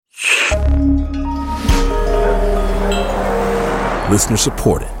Listener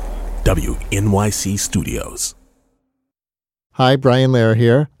supported. WNYC Studios. Hi, Brian Lehrer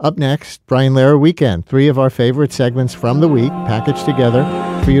here. Up next, Brian Lehrer Weekend. 3 of our favorite segments from the week packaged together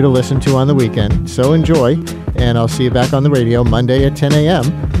for you to listen to on the weekend. So enjoy, and I'll see you back on the radio Monday at 10 a.m.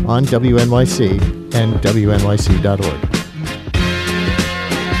 on WNYC and WNYC.org.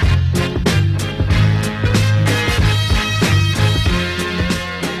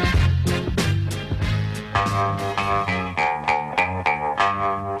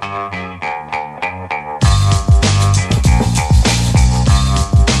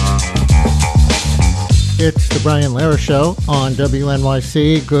 It's the Brian Lehrer Show on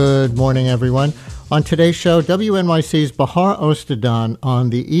WNYC. Good morning, everyone. On today's show, WNYC's Bahar Ostadan on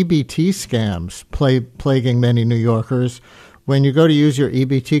the EBT scams plaguing many New Yorkers. When you go to use your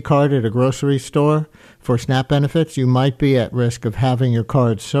EBT card at a grocery store for SNAP benefits, you might be at risk of having your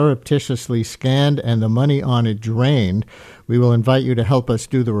card surreptitiously scanned and the money on it drained. We will invite you to help us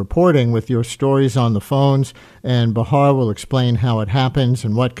do the reporting with your stories on the phones, and Bahar will explain how it happens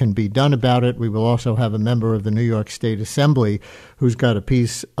and what can be done about it. We will also have a member of the New York State Assembly who's got a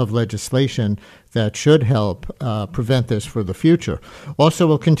piece of legislation that should help prevent this for the future. Also,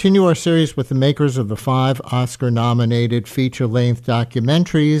 we'll continue our series with the makers of the 5 Oscar-nominated feature-length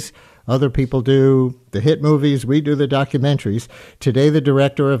documentaries. Other people do the hit movies, we do the documentaries. Today, the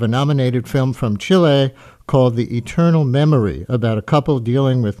director of a nominated film from Chile called The Eternal Memory, about a couple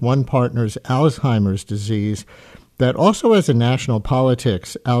dealing with one partner's Alzheimer's disease that also has a national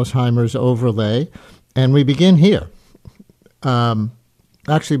politics Alzheimer's overlay. And we begin here.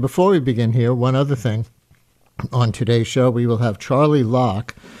 Actually, before we begin here, one other thing. On today's show, we will have Charlie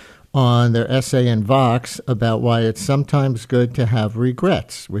Locke on their essay in Vox about why it's sometimes good to have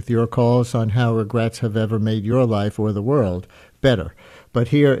regrets, with your calls on how regrets have ever made your life or the world better. But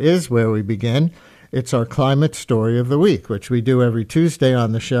here is where we begin. It's our climate story of the week, which we do every Tuesday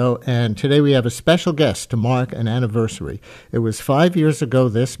on the show. And today we have a special guest to mark an anniversary. It was 5 years ago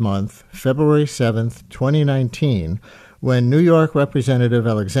this month, February 7th, 2019, when New York Representative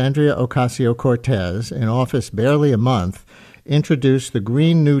Alexandria Ocasio-Cortez, in office barely a month, introduced the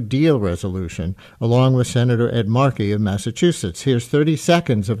Green New Deal resolution, along with Senator Ed Markey of Massachusetts. Here's 30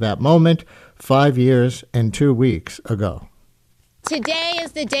 seconds of that moment, 5 years and 2 weeks ago. Today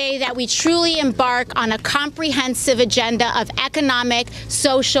is the day that we truly embark on a comprehensive agenda of economic,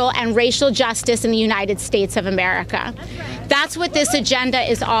 social, and racial justice in the United States of America. That's what this agenda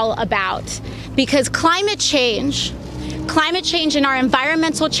is all about. Because climate change and our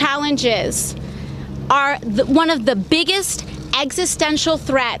environmental challenges are one of the biggest existential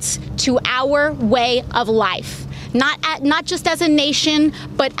threats to our way of life, not just as a nation,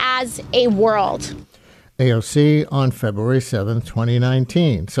 but as a world. AOC on February 7th,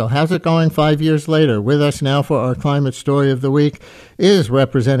 2019. So how's it going 5 years later? With us now for our climate story of the week is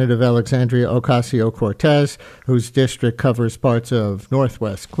Representative Alexandria Ocasio-Cortez, whose district covers parts of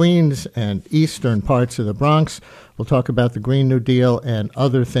Northwest Queens and eastern parts of the Bronx. We'll talk about the Green New Deal and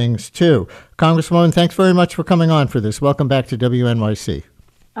other things, too. Congresswoman, thanks very much for coming on for this. Welcome back to WNYC.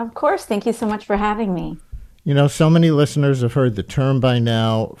 Of course. Thank you so much for having me. You know, so many listeners have heard the term by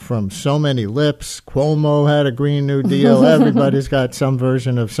now from so many lips. Cuomo had a Green New Deal. Everybody's got some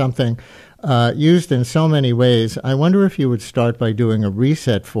version of something used in so many ways. I wonder if you would start by doing a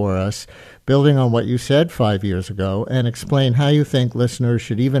reset for us, building on what you said 5 years ago, and explain how you think listeners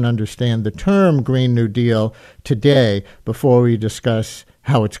should even understand the term Green New Deal today before we discuss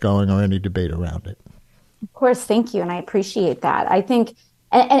how it's going or any debate around it. Of course. Thank you. And I appreciate that. I think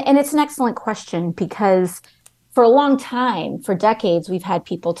And it's an excellent question, because for a long time, for decades, we've had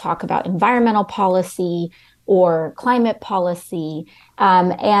people talk about environmental policy or climate policy.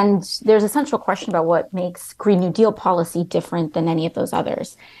 And there's a central question about what makes Green New Deal policy different than any of those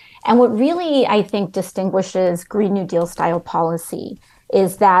others. And what really, I think, distinguishes Green New Deal style policy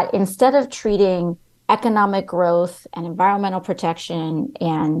is that instead of treating economic growth and environmental protection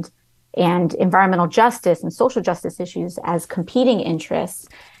and environmental justice and social justice issues as competing interests,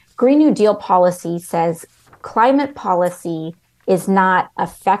 Green New Deal policy says climate policy is not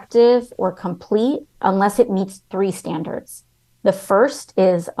effective or complete unless it meets 3 standards. The first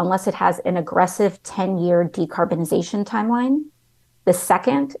is unless it has an aggressive 10-year decarbonization timeline. The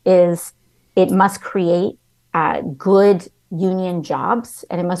second is it must create good union jobs,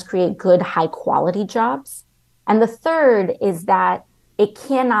 and it must create good high-quality jobs. And the third is that it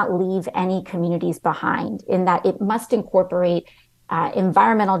cannot leave any communities behind, in that it must incorporate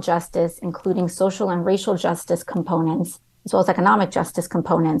environmental justice, including social and racial justice components, as well as economic justice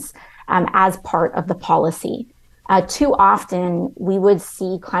components, as part of the policy. Too often, we would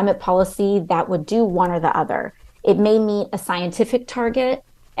see climate policy that would do one or the other. It may meet a scientific target,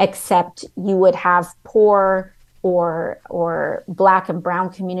 except you would have poor or Black and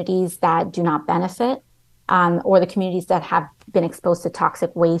brown communities that do not benefit, or the communities that have been exposed to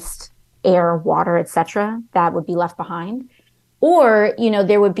toxic waste, air, water, et cetera, that would be left behind. Or,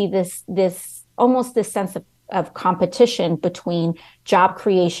 there would be this almost this sense of competition between job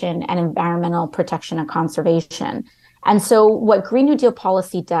creation and environmental protection and conservation. And so what Green New Deal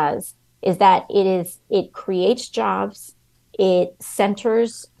policy does is that it creates jobs, it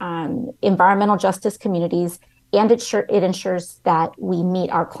centers environmental justice communities, and it ensures that we meet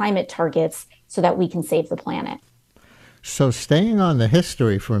our climate targets so that we can save the planet. So staying on the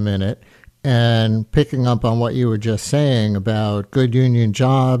history for a minute and picking up on what you were just saying about good union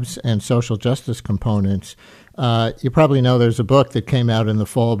jobs and social justice components, you probably know there's a book that came out in the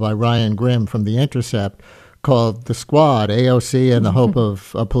fall by Ryan Grimm from The Intercept called The Squad, AOC and the Hope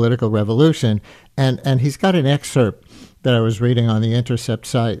of a Political Revolution. And he's got an excerpt that I was reading on the Intercept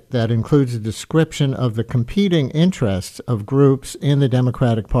site that includes a description of the competing interests of groups in the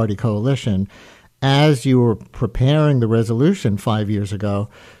Democratic Party coalition as you were preparing the resolution 5 years ago,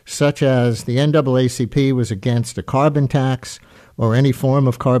 such as the NAACP was against a carbon tax or any form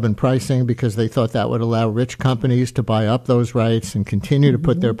of carbon pricing because they thought that would allow rich companies to buy up those rights and continue to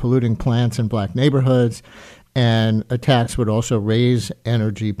put their polluting plants in Black neighborhoods. And a tax would also raise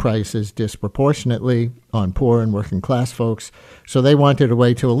energy prices disproportionately on poor and working class folks. So they wanted a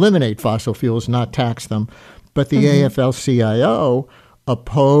way to eliminate fossil fuels, not tax them. But the AFL-CIO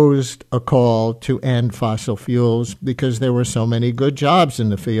opposed a call to end fossil fuels because there were so many good jobs in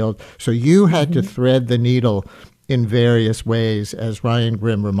the field. So you had to thread the needle in various ways, as Ryan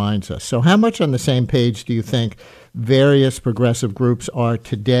Grimm reminds us. So how much on the same page do you think various progressive groups are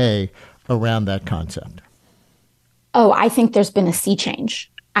today around that concept? Oh, I think there's been a sea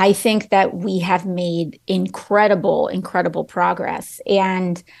change. I think that we have made incredible progress.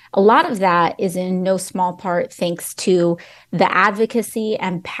 And a lot of that is in no small part thanks to the advocacy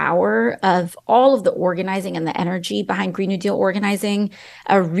and power of all of the organizing and the energy behind Green New Deal organizing.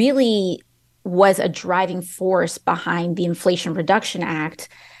 Really was a driving force behind the Inflation Reduction Act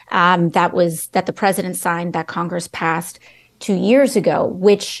that the president signed, that Congress passed 2 years ago,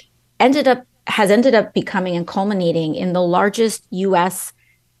 which has ended up becoming and culminating in the largest U.S.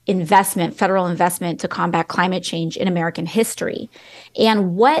 federal investment to combat climate change in American history.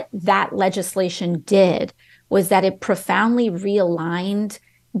 And what that legislation did was that it profoundly realigned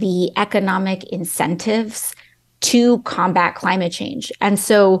the economic incentives to combat climate change. And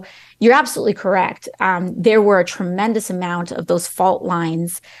so you're absolutely correct. There were a tremendous amount of those fault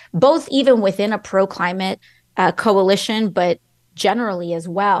lines, both even within a pro-climate coalition, but generally as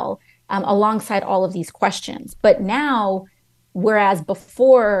well, alongside all of these questions. But now, whereas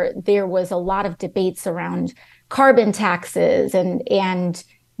before there was a lot of debates around carbon taxes and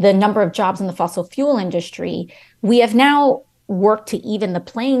the number of jobs in the fossil fuel industry, we have now worked to even the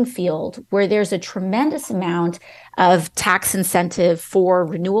playing field where there's a tremendous amount of tax incentive for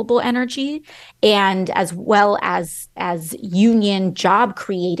renewable energy, and as well as union job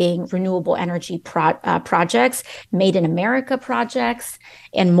creating renewable energy projects, made in America projects,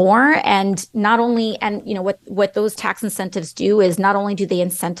 and more. And what those tax incentives do is not only do they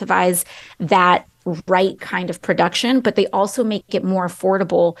incentivize that right kind of production, but they also make it more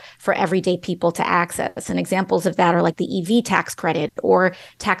affordable for everyday people to access. And examples of that are like the EV tax credit or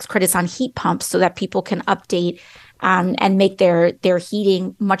tax credits on heat pumps so that people can update and make their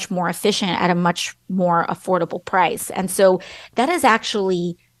heating much more efficient at a much more affordable price. And so that is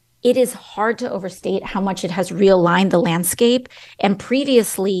actually, it is hard to overstate how much it has realigned the landscape. And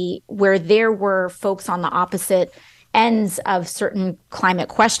previously, where there were folks on the opposite ends of certain climate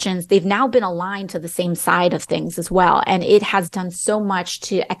questions, they've now been aligned to the same side of things as well. And it has done so much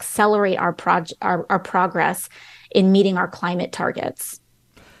to accelerate our progress in meeting our climate targets.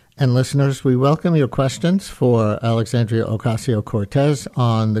 And listeners, we welcome your questions for Alexandria Ocasio-Cortez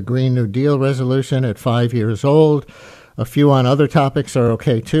on the Green New Deal resolution at 5 years old. A few on other topics are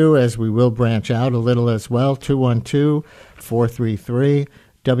okay too, as we will branch out a little as well. 212-433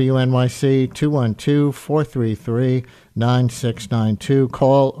 WNYC, 212-433-9692.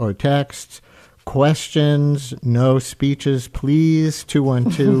 Call or text. Questions, no speeches, please.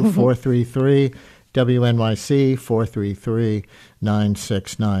 212-433 WNYC,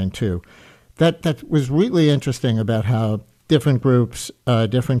 433-9692. That was really interesting about how different groups,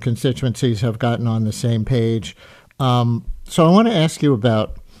 different constituencies have gotten on the same page. So I want to ask you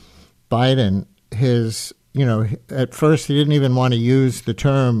about Biden. At first he didn't even want to use the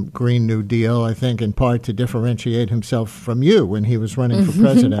term Green New Deal, I think in part to differentiate himself from you when he was running for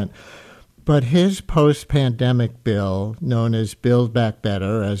president. But his post-pandemic bill, known as Build Back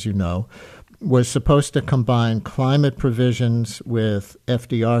Better, as you know, was supposed to combine climate provisions with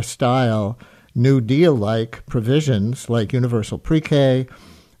FDR-style New Deal-like provisions like universal pre-K,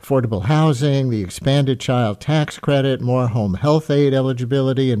 affordable housing, the expanded child tax credit, more home health aid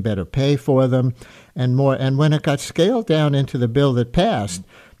eligibility and better pay for them, and more. And when it got scaled down into the bill that passed,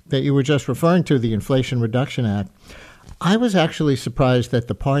 that you were just referring to, the Inflation Reduction Act, I was actually surprised that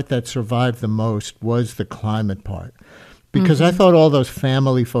the part that survived the most was the climate part. Because I thought all those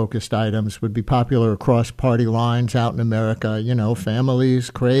family-focused items would be popular across party lines out in America. You know, families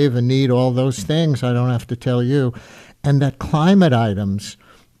crave and need all those things. I don't have to tell you. And that climate items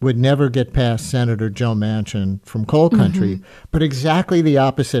would never get past Senator Joe Manchin from coal country. But exactly the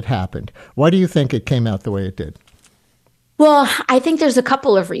opposite happened. Why do you think it came out the way it did? Well, I think there's a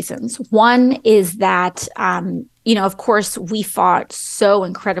couple of reasons. One is that, of course, we fought so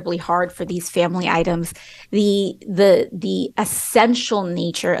incredibly hard for these family items. The essential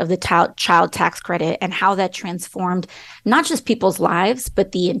nature of the child tax credit and how that transformed not just people's lives,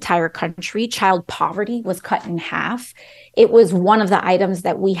 but the entire country. Child poverty was cut in half. It was one of the items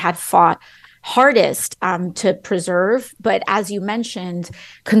that we had fought hardest to preserve. But as you mentioned,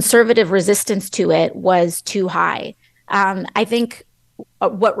 conservative resistance to it was too high. I think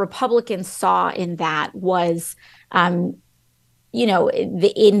what Republicans saw in that was, in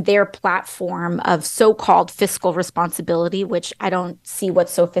their platform of so-called fiscal responsibility, which I don't see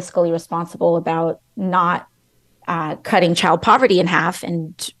what's so fiscally responsible about not cutting child poverty in half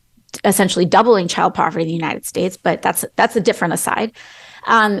and essentially doubling child poverty in the United States. But that's a different aside.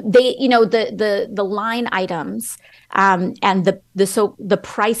 The line items and the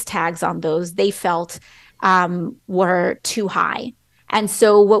price tags on those, they felt were too high. And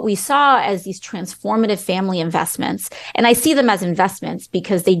so what we saw as these transformative family investments, and I see them as investments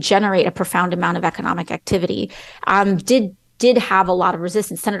because they generate a profound amount of economic activity, did have a lot of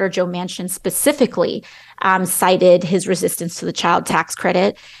resistance. Senator Joe Manchin specifically cited his resistance to the child tax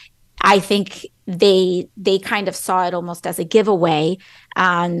credit. I think they kind of saw it almost as a giveaway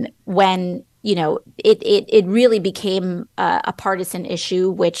when it really became a partisan issue,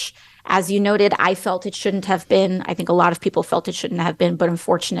 which, as you noted, I felt it shouldn't have been. I think a lot of people felt it shouldn't have been, but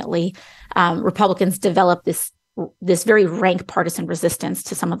unfortunately, Republicans developed this very rank partisan resistance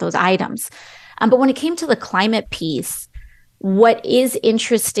to some of those items. But when it came to the climate piece, what is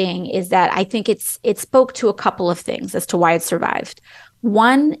interesting is that I think it spoke to a couple of things as to why it survived.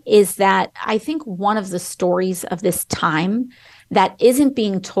 One is that I think one of the stories of this time that isn't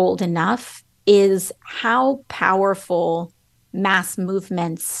being told enough is how powerful mass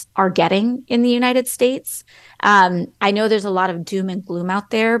movements are getting in the United States. I know there's a lot of doom and gloom out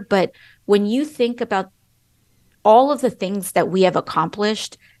there, but when you think about all of the things that we have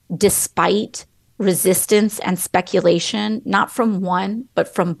accomplished despite resistance and speculation, not from one,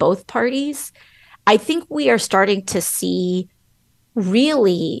 but from both parties, I think we are starting to see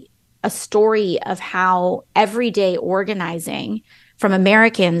really a story of how everyday organizing from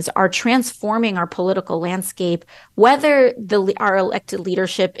Americans are transforming our political landscape, whether our elected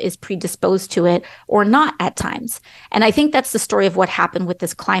leadership is predisposed to it or not at times. And I think that's the story of what happened with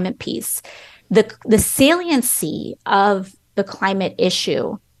this climate piece. The saliency of the climate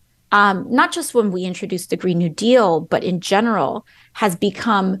issue, not just when we introduced the Green New Deal, but in general, has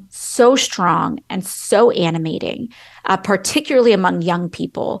become so strong and so animating, particularly among young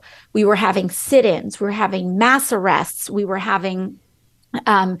people. We were having sit-ins, we were having mass arrests, we were having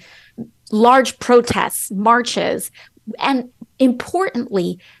large protests, marches, and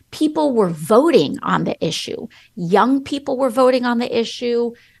importantly, people were voting on the issue. Young people were voting on the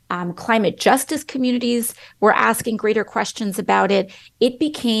issue. Climate justice communities were asking greater questions about it. It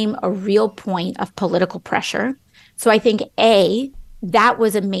became a real point of political pressure. So I think, that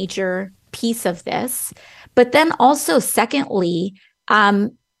was a major piece of this. But then also, secondly,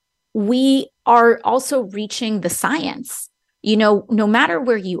 we are also reaching the science. No matter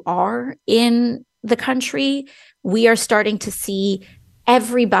where you are in the country, we are starting to see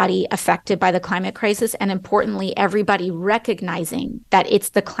everybody affected by the climate crisis, and importantly, everybody recognizing that it's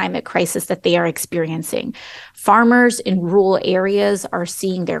the climate crisis that they are experiencing. Farmers in rural areas are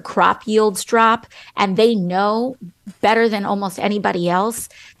seeing their crop yields drop, and they know better than almost anybody else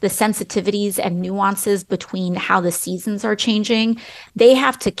the sensitivities and nuances between how the seasons are changing. They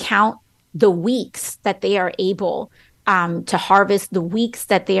have to count the weeks that they are able to harvest, the weeks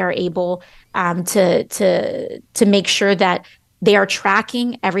that they are able to make sure that they are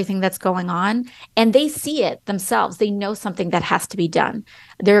tracking everything that's going on, and they see it themselves. They know something that has to be done.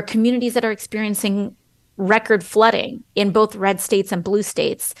 There are communities that are experiencing record flooding in both red states and blue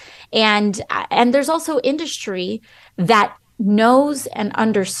states. And there's also industry that knows and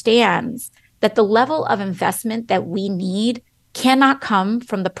understands that the level of investment that we need cannot come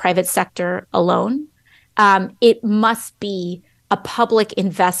from the private sector alone. It must be a public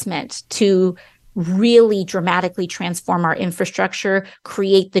investment to really dramatically transform our infrastructure,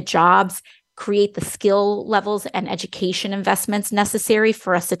 create the jobs, create the skill levels and education investments necessary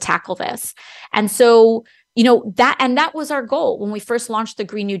for us to tackle this. And so, that was our goal. When we first launched the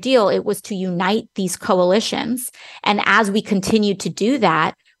Green New Deal, it was to unite these coalitions. And as we continued to do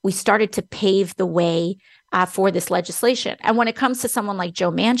that, we started to pave the way for this legislation. And when it comes to someone like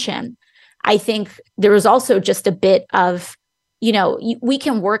Joe Manchin, I think there is also just a bit of, we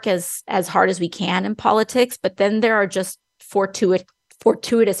can work as hard as we can in politics, but then there are just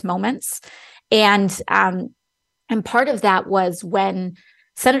fortuitous moments. And part of that was when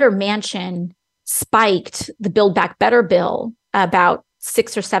Senator Manchin spiked the Build Back Better bill about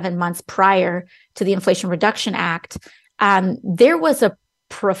 6 or 7 months prior to the Inflation Reduction Act. There was a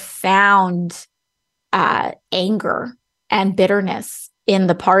profound anger and bitterness in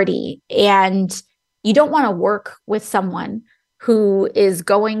the party. And you don't want to work with someone who is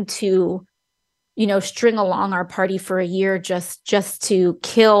going to, string along our party for a year just to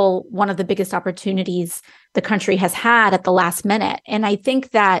kill one of the biggest opportunities the country has had at the last minute. And I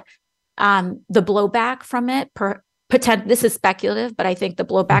think that the blowback from it, this is speculative, but I think the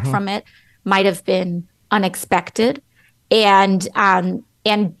blowback from it might have been unexpected. And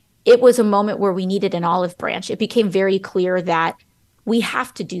it was a moment where we needed an olive branch. It became very clear that we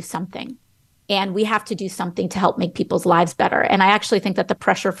have to do something, and we have to do something to help make people's lives better. And I actually think that the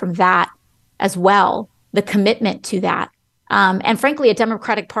pressure from that as well, the commitment to that, and frankly, a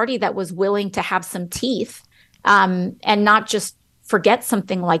Democratic Party that was willing to have some teeth and not just forget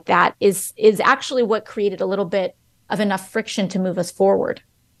something like that is actually what created a little bit of enough friction to move us forward.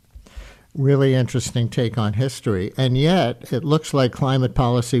 Really interesting take on history. And yet it looks like climate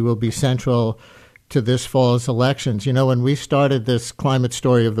policy will be central to this fall's elections. When we started this climate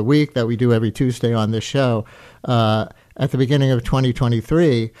story of the week that we do every Tuesday on this show, at the beginning of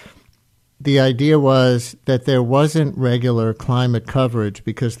 2023, the idea was that there wasn't regular climate coverage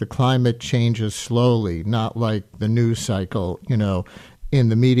because the climate changes slowly, not like the news cycle, in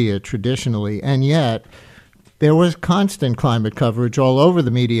the media traditionally. And yet there was constant climate coverage all over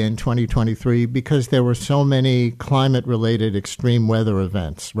the media in 2023 because there were so many climate-related extreme weather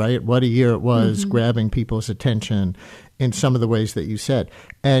events, right? What a year it was, grabbing people's attention in some of the ways that you said.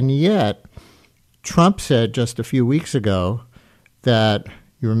 And yet Trump said just a few weeks ago that,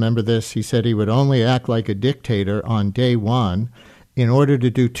 you remember this, he said he would only act like a dictator on day one in order to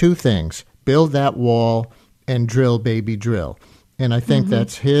do two things: build that wall and drill, baby, drill. And I think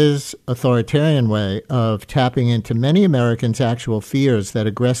that's his authoritarian way of tapping into many Americans' actual fears that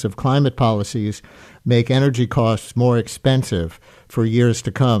aggressive climate policies make energy costs more expensive for years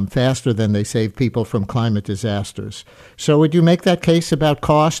to come, faster than they save people from climate disasters. So would you make that case about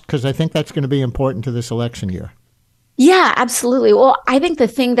cost? Because I think that's going to be important to this election year. Yeah, absolutely. Well, I think the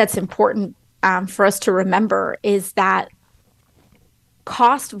thing that's important for us to remember is that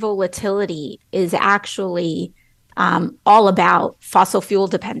cost volatility is actually all about fossil fuel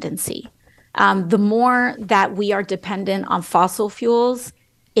dependency. The more that we are dependent on fossil fuels,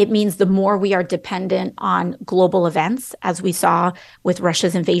 it means the more we are dependent on global events, as we saw with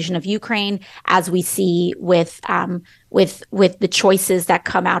Russia's invasion of Ukraine, as we see with the choices that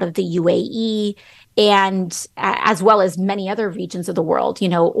come out of the UAE, and as well as many other regions of the world,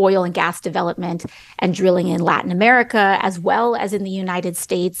 oil and gas development and drilling in Latin America, as well as in the United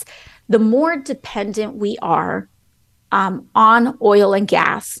States. The more dependent we are on oil and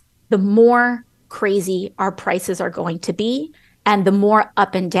gas, the more crazy our prices are going to be, and the more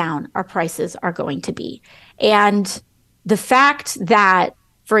up and down our prices are going to be. And the fact that,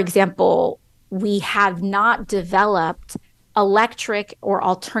 for example, we have not developed electric or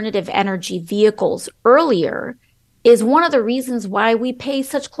alternative energy vehicles earlier is one of the reasons why we pay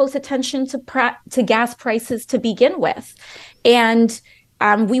such close attention to gas prices to begin with. And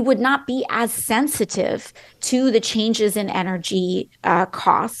we would not be as sensitive to the changes in energy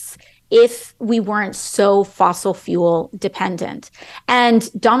costs if we weren't so fossil fuel dependent. And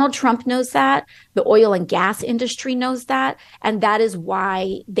Donald Trump knows that. The oil and gas industry knows that. And that is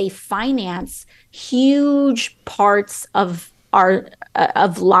why they finance huge parts of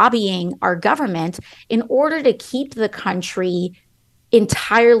lobbying our government in order to keep the country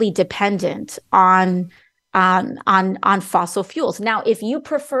entirely dependent on fossil fuels. Now, if you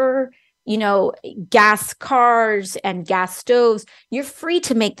prefer gas cars and gas stoves, you're free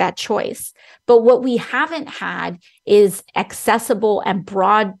to make that choice. But what we haven't had is accessible and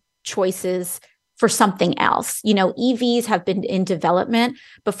broad choices for something else. EVs have been in development,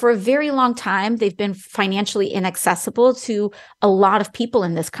 but for a very long time, they've been financially inaccessible to a lot of people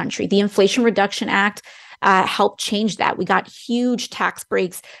in this country. The Inflation Reduction Act helped change that. We got huge tax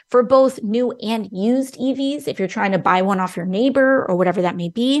breaks for both new and used EVs, if you're trying to buy one off your neighbor or whatever that may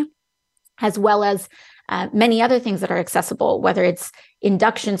be, as well as many other things that are accessible, whether it's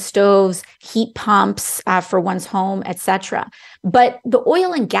induction stoves, heat pumps for one's home, etc. But the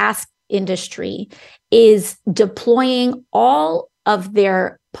oil and gas industry is deploying all of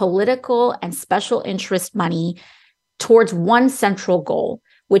their political and special interest money towards one central goal,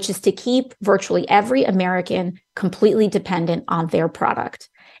 which is to keep virtually every American completely dependent on their product.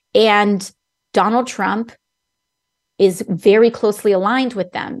 And Donald Trump is very closely aligned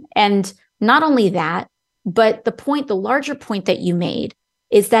with them. And not only that, but the larger point that you made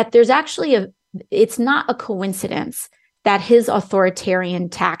is that there's actually it's not a coincidence that his authoritarian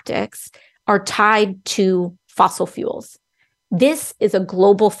tactics are tied to fossil fuels. This is a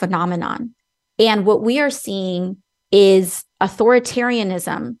global phenomenon. And what we are seeing is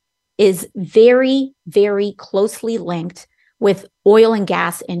authoritarianism is very, very closely linked with oil and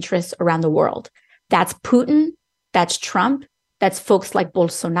gas interests around the world. That's Putin, that's Trump, that's folks like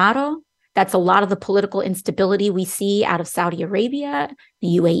Bolsonaro, that's a lot of the political instability we see out of Saudi Arabia,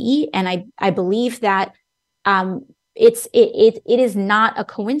 the UAE. And I believe that it is not a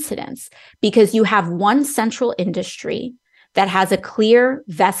coincidence, because you have one central industry that has a clear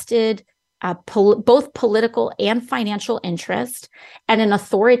vested both political and financial interest, and an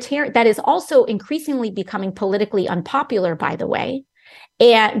authoritarian that is also increasingly becoming politically unpopular, by the way.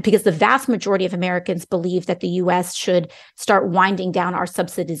 And because the vast majority of Americans believe that the U.S. should start winding down our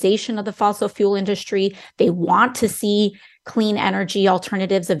subsidization of the fossil fuel industry. They want to see clean energy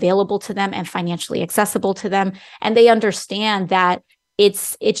alternatives available to them and financially accessible to them. And they understand that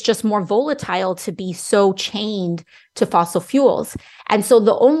it's just more volatile to be so chained to fossil fuels. And so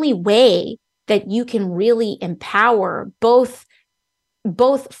the only way that you can really empower both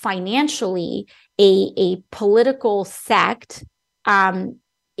financially a political sect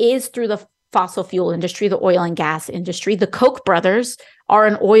is through the fossil fuel industry, the oil and gas industry. The Koch brothers are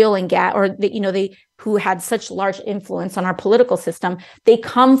an oil and gas, or they who had such large influence on our political system. They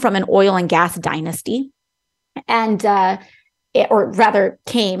come from an oil and gas dynasty, and or rather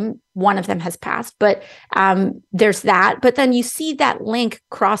came. One of them has passed, but there's that. But then you see that link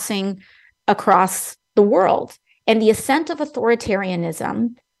crossing across the world, and the ascent of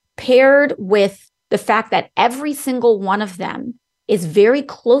authoritarianism paired with the fact that every single one of them is very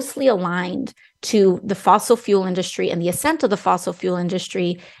closely aligned to the fossil fuel industry, and the ascent of the fossil fuel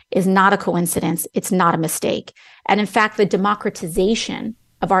industry is not a coincidence. It's not a mistake. And in fact, the democratization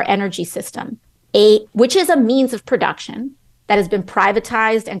of our energy system, which is a means of production that has been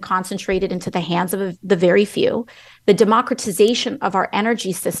privatized and concentrated into the hands of the very few, the democratization of our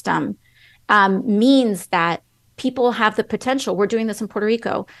energy system means that people have the potential. We're doing this in Puerto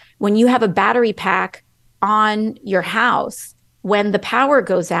Rico. When you have a battery pack on your house, when the power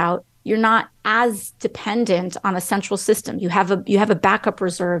goes out, you're not as dependent on a central system. You have a backup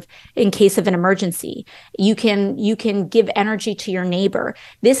reserve in case of an emergency. You can give energy to your neighbor.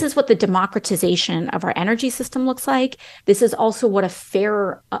 This is what the democratization of our energy system looks like. This is also what a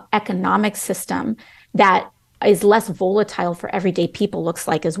fairer economic system that is less volatile for everyday people looks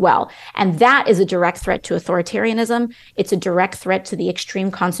like as well. And that is a direct threat to authoritarianism. It's a direct threat to the extreme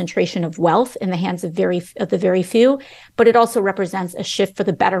concentration of wealth in the hands of the very few, but it also represents a shift for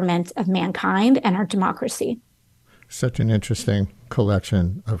the betterment of mankind and our democracy. Such an interesting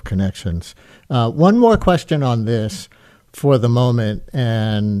collection of connections. One more question on this for the moment,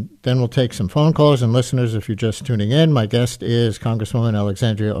 and then we'll take some phone calls. And listeners, if you're just tuning in, my guest is Congresswoman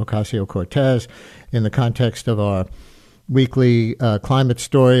Alexandria Ocasio-Cortez in the context of our weekly climate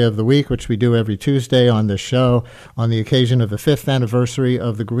story of the week, which we do every Tuesday on this show, on the occasion of the 5th anniversary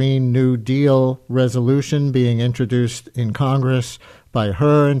of the Green New Deal resolution being introduced in Congress by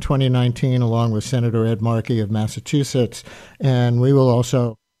her in 2019, along with Senator Ed Markey of Massachusetts. And we will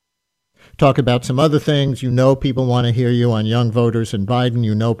also talk about some other things. People want to hear you on young voters and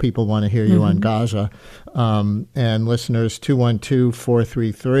Biden. People want to hear you on Gaza. And listeners,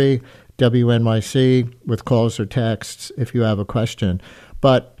 212-433-WNYC with calls or texts if you have a question.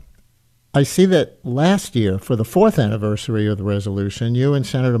 But I see that last year, for the 4th anniversary of the resolution, you and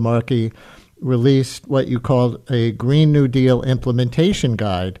Senator Markey released what you called a Green New Deal implementation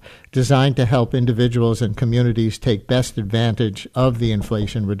guide designed to help individuals and communities take best advantage of the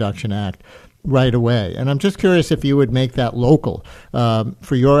Inflation Reduction Act right away. And I'm just curious if you would make that local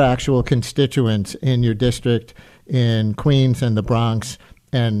for your actual constituents in your district in Queens and the Bronx,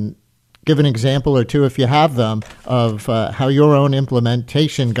 and give an example or two, if you have them, of how your own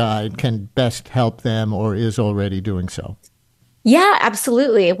implementation guide can best help them or is already doing so. Yeah,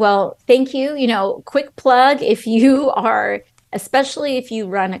 absolutely. Well, thank you. Quick plug, if you are, especially if you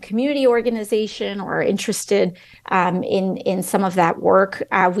run a community organization or are interested in some of that work,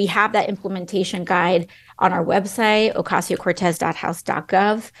 we have that implementation guide on our website,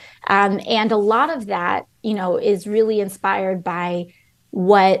 ocasio-cortez.house.gov. And a lot of that, is really inspired by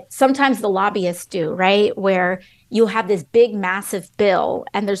what sometimes the lobbyists do, right? Where you'll have this big, massive bill,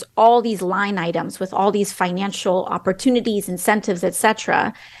 and there's all these line items with all these financial opportunities, incentives, et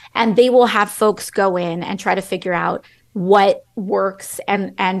cetera. And they will have folks go in and try to figure out what works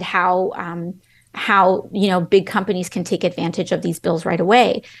and how big companies can take advantage of these bills right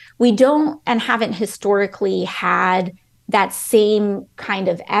away. We don't and haven't historically had that same kind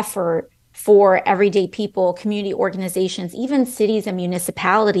of effort for everyday people, community organizations, even cities and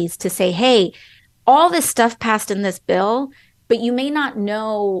municipalities to say, hey, all this stuff passed in this bill, but you may not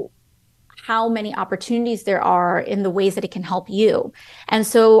know how many opportunities there are in the ways that it can help you. And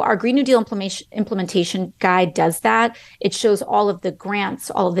so our Green New Deal implementation guide does that. It shows all of the grants,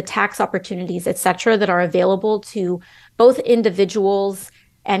 all of the tax opportunities, et cetera, that are available to both individuals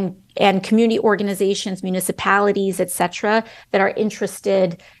and community organizations, municipalities, et cetera, that are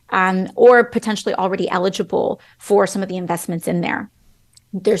interested or potentially already eligible for some of the investments in there.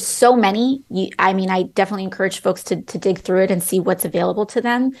 There's so many. I definitely encourage folks to dig through it and see what's available to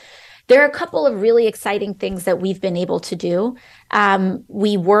them. There are a couple of really exciting things that we've been able to do.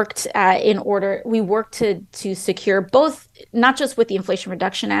 We worked to secure both, not just with the Inflation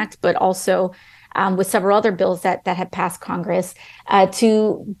Reduction Act, but also with several other bills that have passed Congress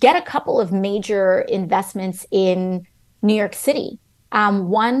to get a couple of major investments in New York City.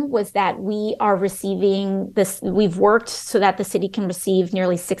 One was that we are receiving this, we've worked so that the city can receive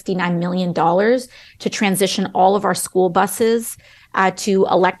nearly $69 million to transition all of our school buses to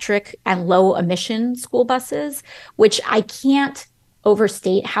electric and low emission school buses, which I can't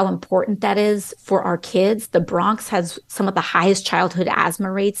overstate how important that is for our kids. The Bronx has some of the highest childhood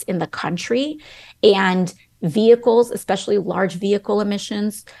asthma rates in the country, and vehicles, especially large vehicle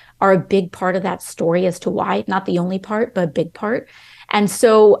emissions, are a big part of that story as to why, not the only part, but a big part. And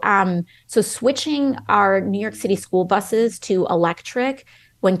so switching our New York City school buses to electric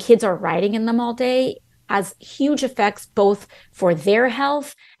when kids are riding in them all day has huge effects both for their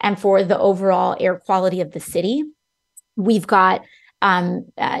health and for the overall air quality of the city. We've got,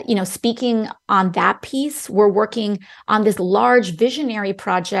 speaking on that piece, we're working on this large visionary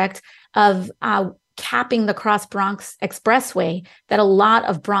project of capping the Cross Bronx Expressway that a lot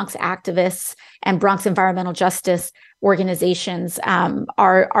of Bronx activists and Bronx environmental justice organizations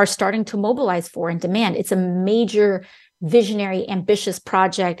are starting to mobilize for and demand. It's a major, visionary, ambitious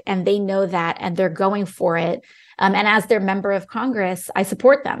project, and they know that, and they're going for it. And as their member of Congress, I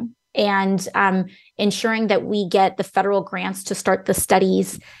support them. And ensuring that we get the federal grants to start the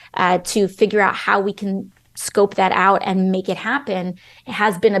studies to figure out how we can scope that out and make it happen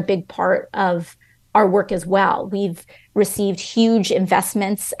has been a big part of our work as well. We've received huge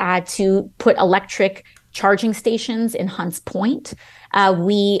investments to put electric charging stations in Hunts Point.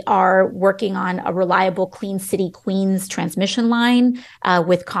 We are working on a reliable Clean City Queens transmission line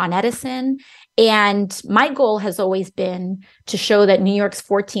with Con Edison. And my goal has always been to show that New York's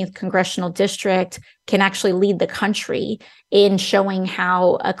 14th congressional district can actually lead the country in showing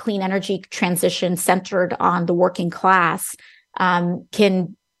how a clean energy transition centered on the working class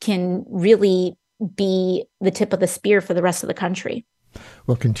can really be the tip of the spear for the rest of the country.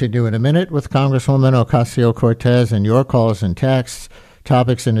 We'll continue in a minute with Congresswoman Ocasio-Cortez and your calls and texts,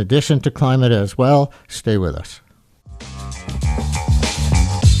 topics in addition to climate as well. Stay with us.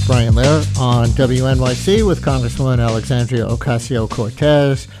 Brian Lehrer on WNYC with Congresswoman Alexandria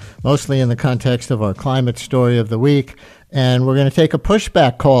Ocasio-Cortez, mostly in the context of our climate story of the week. And we're going to take a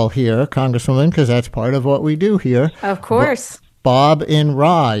pushback call here, Congresswoman, because that's part of what we do here. Of course. Bob in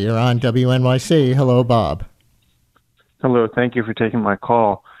Rye, you're on WNYC. Hello, Bob. Hello. Thank you for taking my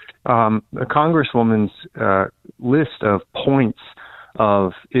call. The Congresswoman's list of points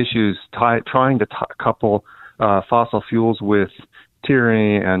of issues trying to couple fossil fuels with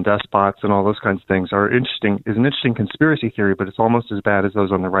tyranny and despots and all those kinds of things is an interesting conspiracy theory, but it's almost as bad as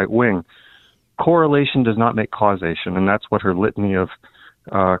those on the right wing. Correlation does not make causation, and that's what her litany of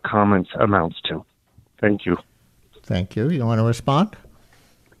comment amounts to. Thank you. Thank you. You want to respond?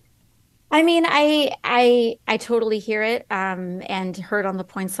 I mean, I totally hear it, and heard on the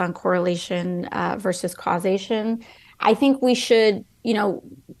points on correlation versus causation. I think we should,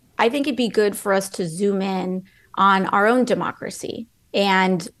 I think it'd be good for us to zoom in on our own democracy.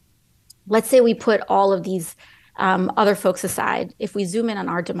 And let's say we put all of these other folks aside. If we zoom in on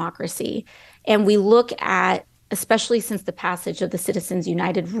our democracy and we look at, especially since the passage of the Citizens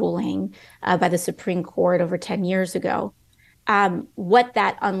United ruling by the Supreme Court over 10 years ago, what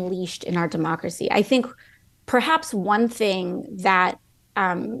that unleashed in our democracy. I think perhaps one thing that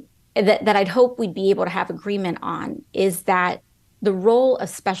that I'd hope we'd be able to have agreement on is that the role of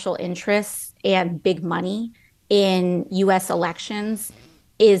special interests and big money in U.S. elections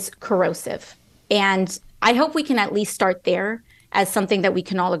is corrosive. And I hope we can at least start there as something that we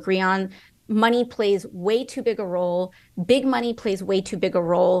can all agree on. Money plays way too big a role. Big money plays way too big a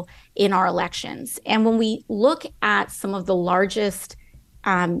role in our elections. And when we look at some of the largest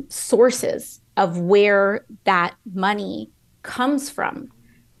sources of where that money comes from,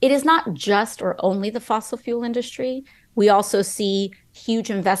 it is not just or only the fossil fuel industry. We also see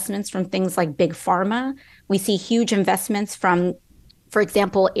huge investments from things like big pharma. We see huge investments from, for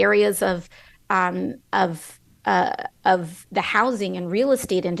example, areas of the housing and real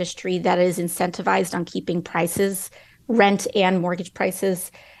estate industry that is incentivized on keeping prices, rent and mortgage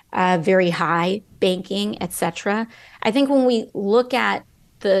prices, very high, banking, et cetera. I think when we look at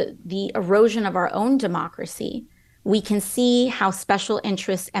the erosion of our own democracy, we can see how special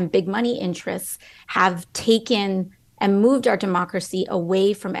interests and big money interests have taken and moved our democracy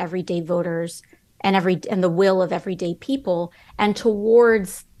away from everyday voters and the will of everyday people and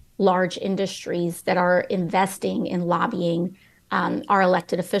towards large industries that are investing in lobbying our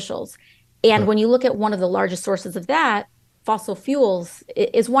elected officials. And when you look at one of the largest sources of that, fossil fuels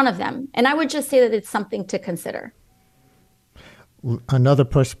is one of them. And I would just say that it's something to consider. Another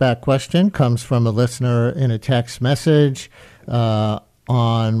pushback question comes from a listener in a text message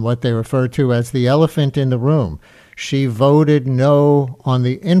on what they refer to as the elephant in the room. She voted no on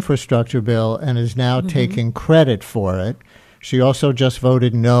the infrastructure bill and is now taking credit for it. She also just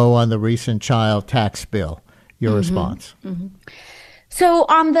voted no on the recent child tax bill. Your response? So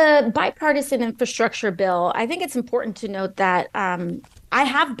on the bipartisan infrastructure bill, I think it's important to note that I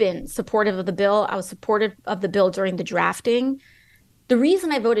have been supportive of the bill. I was supportive of the bill during the drafting. The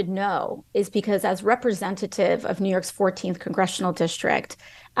reason I voted no is because as representative of New York's 14th congressional district,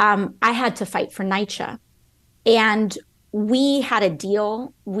 I had to fight for NYCHA. And we had a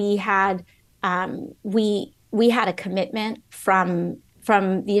deal. We had we had a commitment from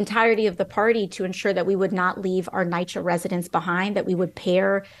the entirety of the party to ensure that we would not leave our NYCHA residents behind, that we would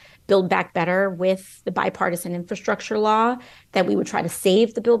pair Build Back Better with the bipartisan infrastructure law, that we would try to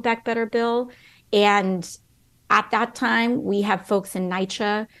save the Build Back Better bill. And at that time, we have folks in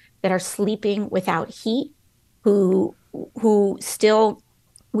NYCHA that are sleeping without heat, who still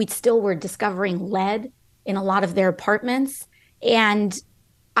were discovering lead in a lot of their apartments. And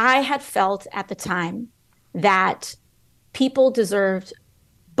I had felt at the time that people deserved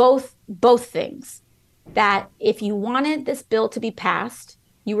both things, that if you wanted this bill to be passed,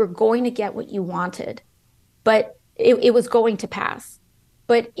 you were going to get what you wanted, but it was going to pass.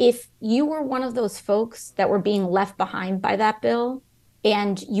 But if you were one of those folks that were being left behind by that bill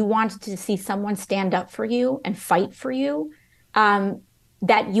and you wanted to see someone stand up for you and fight for you,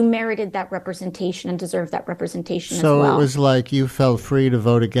 that you merited that representation and deserved that representation as well. So it was like you felt free to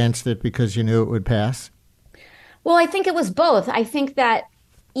vote against it because you knew it would pass? Well, I think it was both. I think that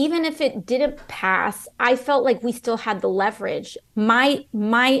even if it didn't pass, I felt like we still had the leverage. My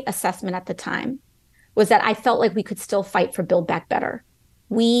assessment at the time was that I felt like we could still fight for Build Back Better.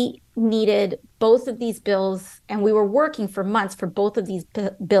 We needed both of these bills, and we were working for months for both of these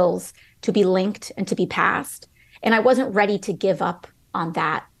bills to be linked and to be passed. And I wasn't ready to give up on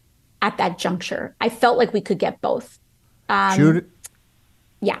that at that juncture. I felt like we could get both. Judith?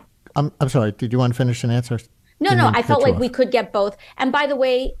 Yeah. I'm sorry. Did you want to finish an answer? No, I felt like we could get both. And by the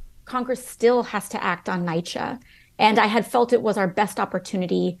way, Congress still has to act on NYCHA. And I had felt it was our best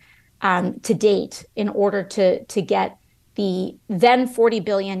opportunity to date in order to get the then $40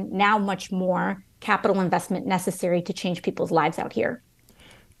 billion, now much more capital investment necessary to change people's lives out here.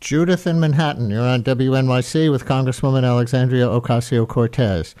 Judith in Manhattan, you're on WNYC with Congresswoman Alexandria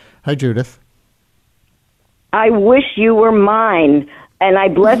Ocasio-Cortez. Hi, Judith. I wish you were mine, and I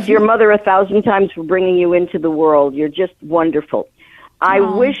bless your mother 1,000 times for bringing you into the world. You're just wonderful. I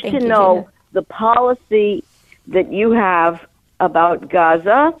wish to know the policy that you have about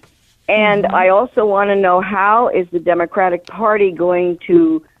Gaza And I also want to know, how is the Democratic Party going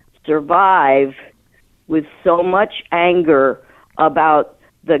to survive with so much anger about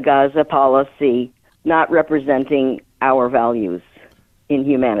the Gaza policy not representing our values in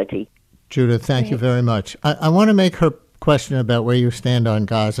humanity? Judith, thank you very much. I want to make her question about where you stand on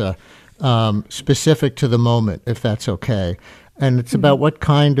Gaza specific to the moment, if that's okay. And it's about what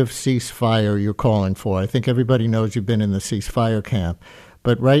kind of ceasefire you're calling for. I think everybody knows you've been in the ceasefire camp.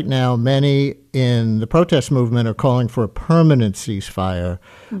 But right now, many in the protest movement are calling for a permanent ceasefire.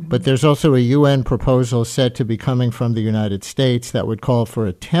 But there's also a UN proposal said to be coming from the United States that would call for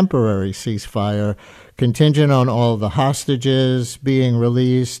a temporary ceasefire contingent on all the hostages being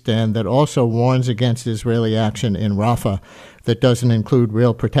released, and that also warns against Israeli action in Rafah that doesn't include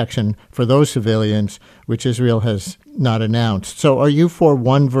real protection for those civilians, which Israel has not announced. So are you for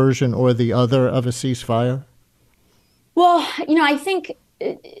one version or the other of a ceasefire? Well, I think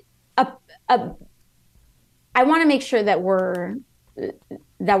I want to make sure that we're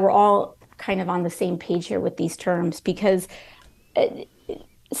all kind of on the same page here with these terms, because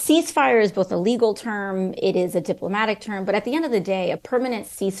ceasefire is both a legal term, it is a diplomatic term, but at the end of the day, a permanent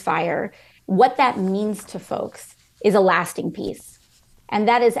ceasefire, what that means to folks is a lasting peace. And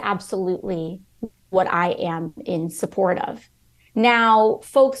that is absolutely what I am in support of. Now,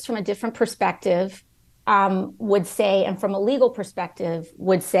 folks from a different perspective would say, and from a legal perspective,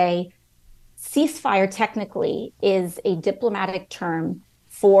 would say ceasefire technically is a diplomatic term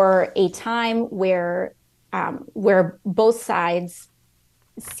for a time where both sides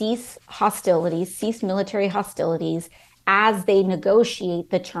cease hostilities, cease military hostilities as they negotiate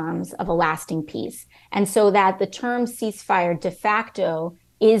the terms of a lasting peace. And so that the term ceasefire de facto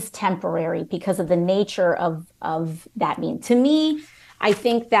is temporary because of the nature of that mean. To me, I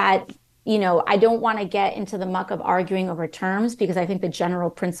think that, I don't want to get into the muck of arguing over terms, because I think the general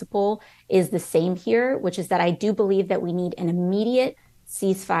principle is the same here, which is that I do believe that we need an immediate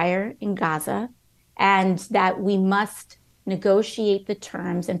ceasefire in Gaza, and that we must negotiate the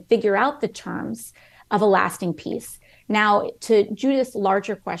terms and figure out the terms of a lasting peace. Now, to Judith's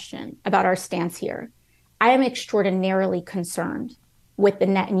larger question about our stance here, I am extraordinarily concerned with the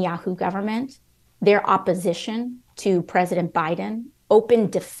Netanyahu government, their opposition to President Biden, open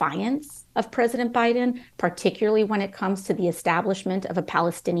defiance of President Biden, particularly when it comes to the establishment of a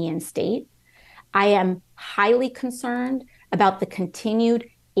Palestinian state. I am highly concerned about the continued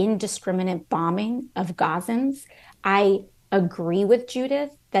indiscriminate bombing of Gazans. I agree with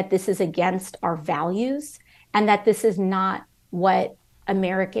Judith that this is against our values and that this is not what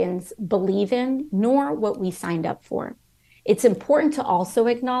Americans believe in, nor what we signed up for. It's important to also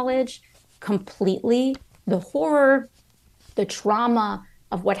acknowledge completely the horror, the trauma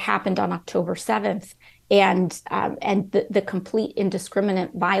of what happened on October 7th and the complete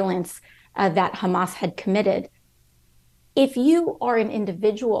indiscriminate violence that Hamas had committed. If you are an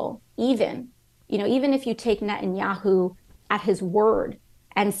individual, even if you take Netanyahu at his word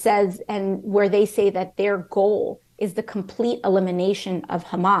and where they say that their goal is the complete elimination of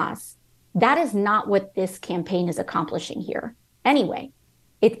Hamas, that is not what this campaign is accomplishing here. Anyway,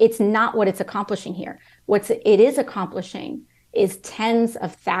 it's not what it's accomplishing here. What it is accomplishing is tens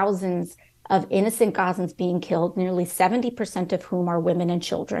of thousands of innocent Gazans being killed, nearly 70% of whom are women and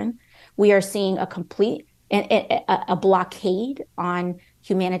children. We are seeing a complete a blockade on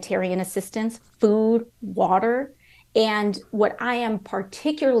humanitarian assistance, food, water. And what I am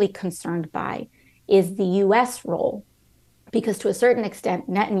particularly concerned by is the U.S. role, because to a certain extent,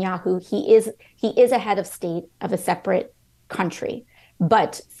 Netanyahu, he is a head of state of a separate country.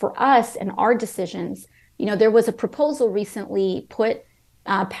 But for us and our decisions, there was a proposal recently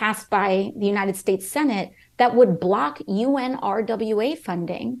passed by the United States Senate that would block UNRWA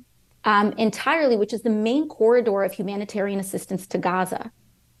funding entirely, which is the main corridor of humanitarian assistance to Gaza.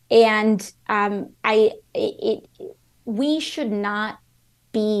 And we should not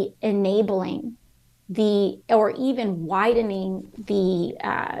be enabling or even widening the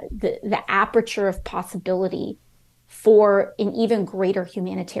aperture of possibility for an even greater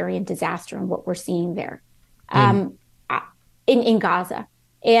humanitarian disaster in what we're seeing there in Gaza.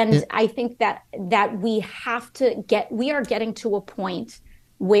 And I think that we are getting to a point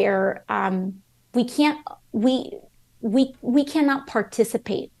where we cannot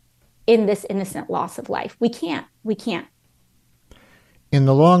participate in this innocent loss of life. We can't. In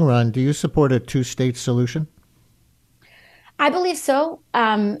the long run, do you support a two-state solution? I believe so.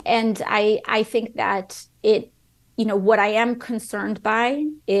 And I think that what I am concerned by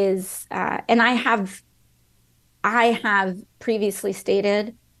is, and I have previously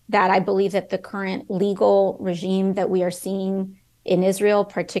stated that I believe that the current legal regime that we are seeing in Israel,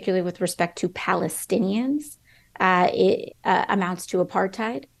 particularly with respect to Palestinians, it amounts to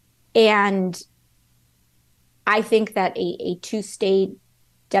apartheid. And I think that a two-state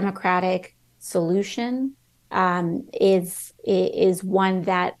democratic solution is one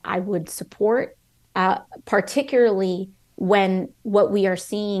that I would support, particularly when what we are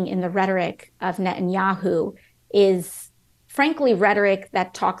seeing in the rhetoric of Netanyahu is, frankly, rhetoric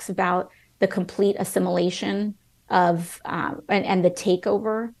that talks about the complete assimilation of and the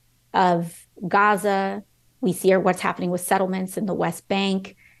takeover of Gaza. We see what's happening with settlements in the West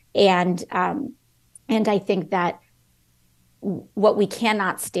Bank, and I think that what we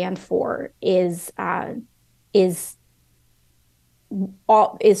cannot stand for is for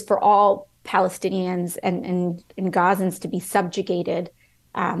all Palestinians and Gazans to be subjugated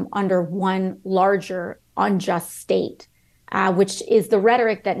under one larger unjust state, which is the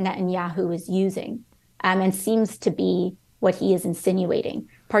rhetoric that Netanyahu is using, and seems to be what he is insinuating,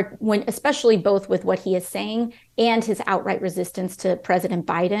 especially both with what he is saying and his outright resistance to President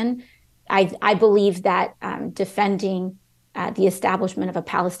Biden. I believe that defending the establishment of a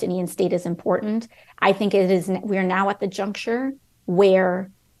Palestinian state is important. I think we are now at the juncture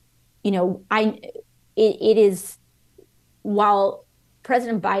where, it is, while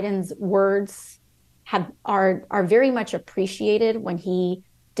President Biden's words are very much appreciated when he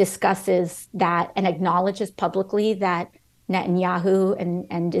discusses that and acknowledges publicly that Netanyahu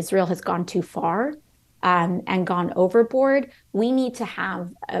and Israel has gone too far and gone overboard, we need to have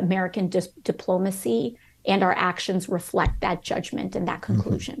American diplomacy and our actions reflect that judgment and that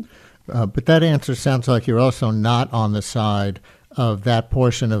conclusion. But that answer sounds like you're also not on the side of that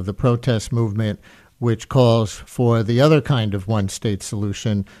portion of the protest movement which calls for the other kind of one-state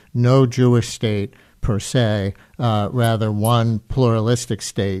solution, no Jewish state per se, rather one pluralistic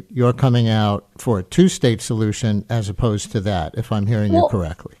state. You're coming out for a two-state solution as opposed to that, if I'm hearing you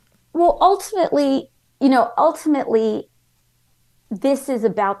correctly. Well, ultimately, this is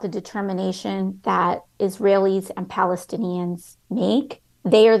about the determination that Israelis and Palestinians make.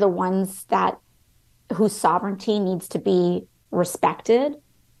 They are the ones whose sovereignty needs to be respected.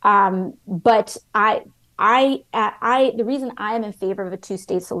 But the reason I am in favor of a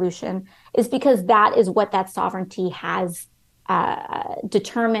two-state solution is because that is what that sovereignty has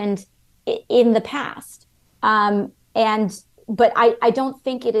determined in the past. But I don't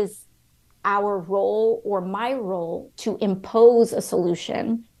think it is our role or my role to impose a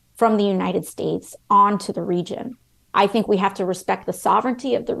solution from the United States onto the region. I think we have to respect the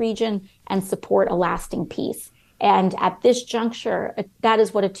sovereignty of the region and support a lasting peace. And at this juncture, that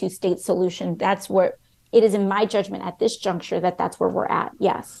is what a two-state solution, that's where it is, in my judgment, at this juncture, that's where we're at.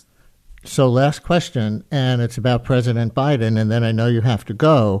 Yes. So last question, and it's about President Biden, and then I know you have to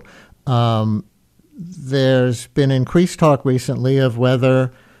go. There's been increased talk recently of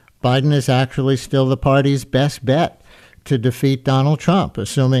whether Biden is actually still the party's best bet to defeat Donald Trump,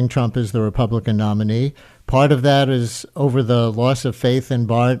 assuming Trump is the Republican nominee. Part of that is over the loss of faith in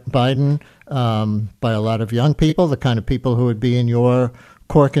Biden by a lot of young people, the kind of people who would be in your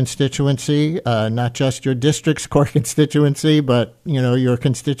core constituency, not just your district's core constituency, but your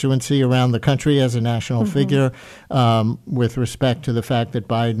constituency around the country as a national figure, with respect to the fact that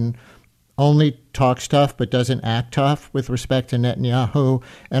Biden only talks tough but doesn't act tough with respect to Netanyahu,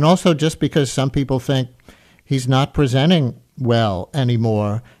 and also just because some people think he's not presenting well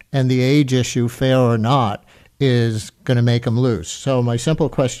anymore, and the age issue, fair or not, is going to make him lose. So my simple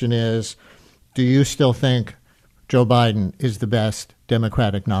question is, do you still think Joe Biden is the best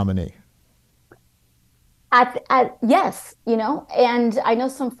Democratic nominee? Yes, and I know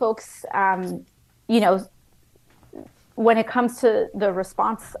some folks, when it comes to the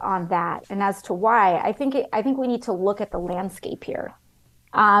response on that and as to why, I think we need to look at the landscape here.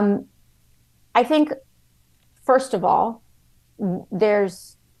 I think, first of all,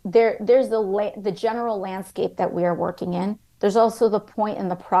 there's the general landscape that we are working in. There's also the point in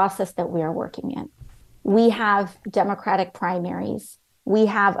the process that we are working in. We have Democratic primaries. We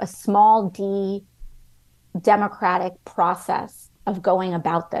have a small d democratic process of going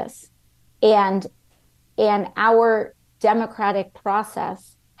about this. And our democratic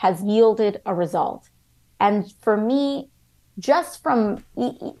process has yielded a result. And for me, just from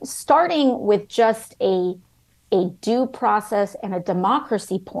starting with just a due process and a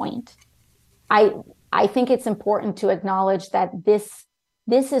democracy point, I think it's important to acknowledge that this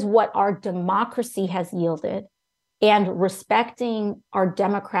is what our democracy has yielded, and respecting our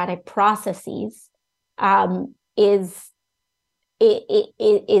democratic processes is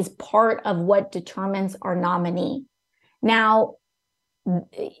part of what determines our nominee. Now,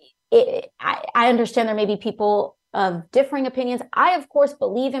 I understand there may be people of differing opinions. I, of course,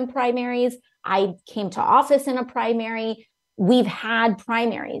 believe in primaries. I came to office in a primary. We've had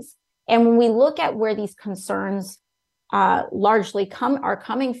primaries. And when we look at where these concerns largely are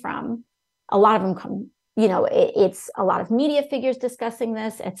coming from, a lot of them come, it's a lot of media figures discussing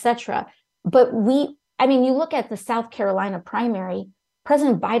this, et cetera. But you look at the South Carolina primary,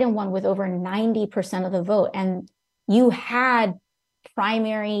 President Biden won with over 90% of the vote. And you had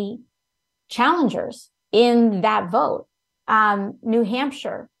primary challengers in that vote. New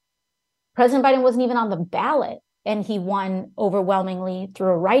Hampshire, President Biden wasn't even on the ballot, and he won overwhelmingly through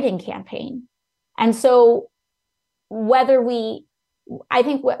a write-in campaign. And so whether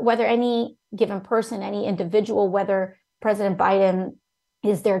any given person, any individual, whether President Biden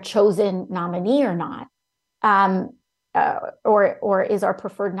is their chosen nominee or not, or is our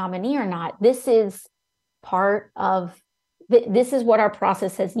preferred nominee or not, this is what our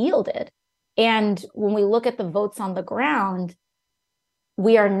process has yielded. And when we look at the votes on the ground,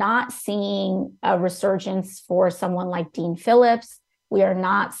 we are not seeing a resurgence for someone like Dean Phillips. We are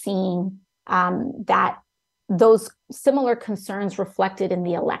not seeing those similar concerns reflected in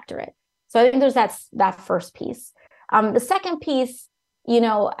the electorate. So I think there's that first piece. The second piece,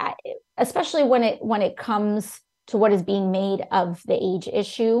 especially when it comes to what is being made of the age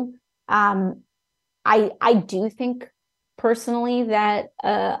issue, I do think personally that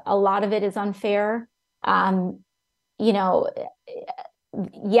a lot of it is unfair.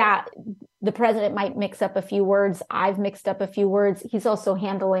 The president might mix up a few words. I've mixed up a few words. He's also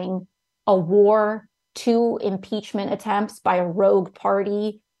handling a war, 2 impeachment attempts by a rogue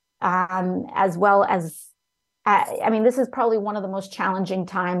party, as well as, this is probably one of the most challenging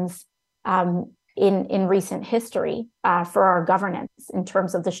times in recent history for our governance in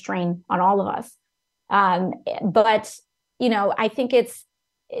terms of the strain on all of us. But I think I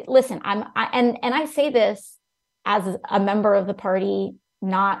say this as a member of the party,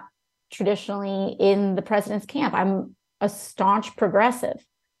 not traditionally in the president's camp. I'm a staunch progressive.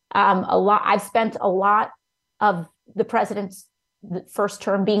 I've spent a lot of the president's first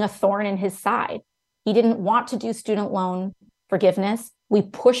term being a thorn in his side. He didn't want to do student loan forgiveness. We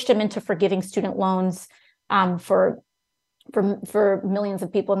pushed him into forgiving student loans for millions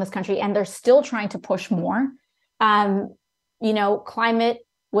of people in this country, and they're still trying to push more. Climate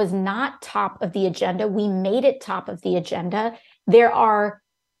was not top of the agenda. We made it top of the agenda. There are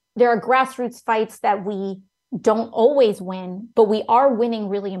grassroots fights that we don't always win, but we are winning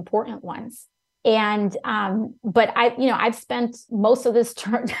really important ones. And but I've spent most of this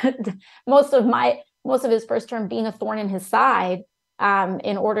term, most of his first term being a thorn in his side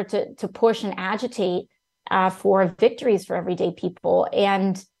in order to push and agitate for victories for everyday people.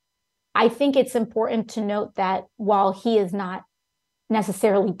 And I think it's important to note that while he is not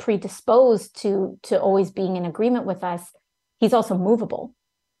necessarily predisposed to always being in agreement with us, he's also movable.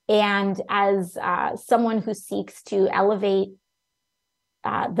 And as someone who seeks to elevate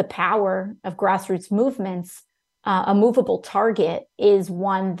the power of grassroots movements, a movable target is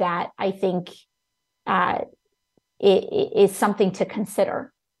one that I think is something to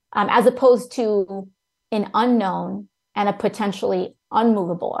consider, as opposed to an unknown and a potentially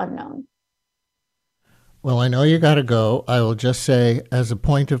unmovable unknown. Well, I know you got to go. I will just say, as a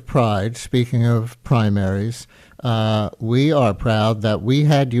point of pride, speaking of primaries, we are proud that we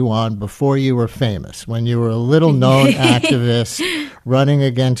had you on before you were famous, when you were a little known activist running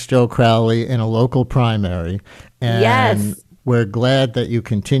against Joe Crowley in a local primary. And yes, we're glad that you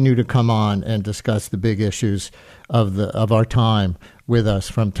continue to come on and discuss the big issues of our time with us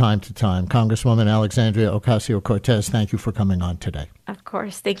from time to time. Congresswoman Alexandria Ocasio-Cortez, thank you for coming on today. Of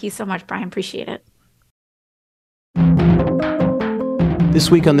course. Thank you so much, Brian. Appreciate it.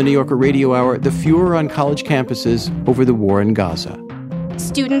 This week on the New Yorker Radio Hour, the furor on college campuses over the war in Gaza.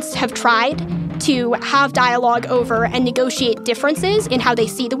 Students have tried to have dialogue over and negotiate differences in how they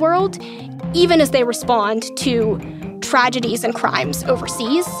see the world, even as they respond to tragedies and crimes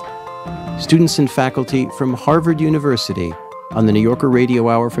overseas. Students and faculty from Harvard University on the New Yorker Radio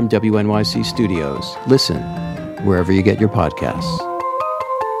Hour from WNYC Studios. Listen wherever you get your podcasts.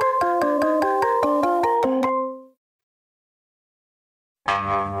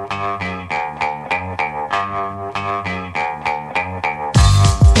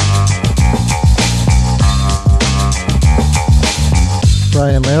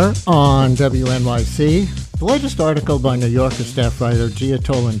 Brian Lehrer on WNYC. The latest article by New Yorker staff writer Gia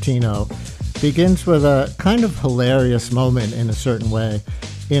Tolentino begins with a kind of hilarious moment in a certain way,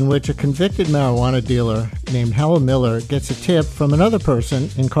 in which a convicted marijuana dealer named Howell Miller gets a tip from another person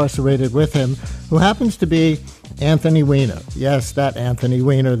incarcerated with him who happens to be Anthony Weiner. Yes, that Anthony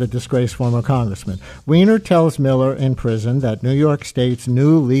Weiner, the disgraced former congressman. Weiner tells Miller in prison that New York State's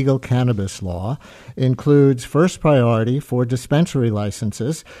new legal cannabis law includes first priority for dispensary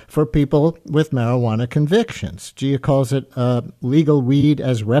licenses for people with marijuana convictions. Gia calls it a legal weed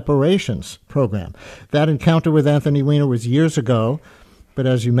as reparations program. That encounter with Anthony Weiner was years ago, but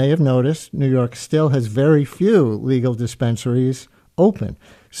as you may have noticed, New York still has very few legal dispensaries open.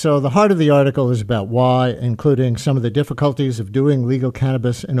 So the heart of the article is about why, including some of the difficulties of doing legal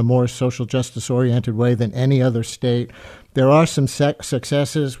cannabis in a more social justice-oriented way than any other state. There are some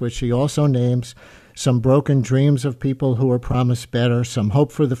successes, which she also names, some broken dreams of people who were promised better, some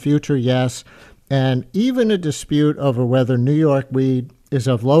hope for the future, yes, and even a dispute over whether New York weed is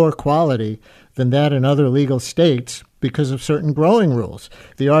of lower quality than that in other legal states because of certain growing rules.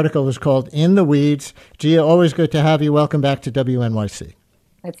 The article is called In the Weeds. Gia, always good to have you. Welcome back to WNYC.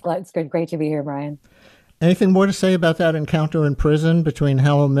 It's great to be here, Brian. Anything more to say about that encounter in prison between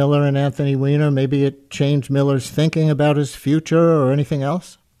Howell Miller and Anthony Weiner? Maybe it changed Miller's thinking about his future or anything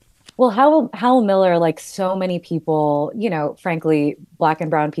else? Well, Howell Miller, like so many people, frankly, Black and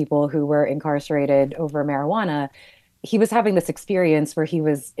brown people who were incarcerated over marijuana, he was having this experience where he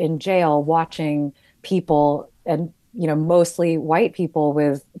was in jail watching people and mostly white people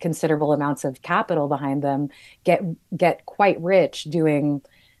with considerable amounts of capital behind them get quite rich doing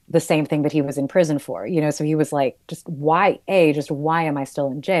the same thing that he was in prison for. So he was like, just why am I still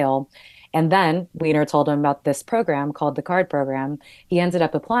in jail? And then Weiner told him about this program called the CARD program. He ended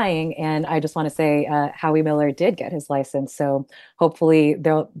up applying, and I just want to say Howie Miller did get his license. So hopefully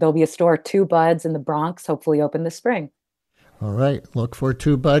there'll be a store, Two Buds in the Bronx, hopefully open this spring. All right. Look for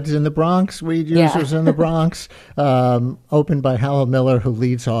Two Buds in the Bronx, weed users in the Bronx, opened by Howell Miller, who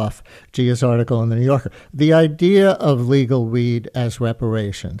leads off Gia's article in the New Yorker. The idea of legal weed as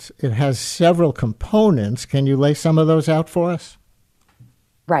reparations, it has several components. Can you lay some of those out for us?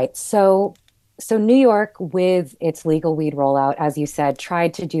 Right. So New York, with its legal weed rollout, as you said,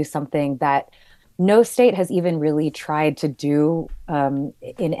 tried to do something that no state has even really tried to do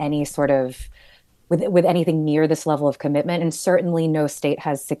in any sort of with anything near this level of commitment. And certainly no state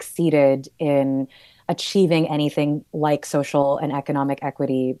has succeeded in achieving anything like social and economic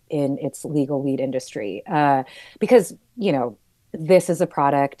equity in its legal weed industry. Because, this is a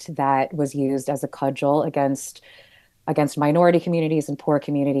product that was used as a cudgel against minority communities and poor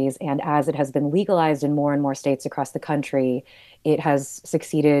communities. And as it has been legalized in more and more states across the country, it has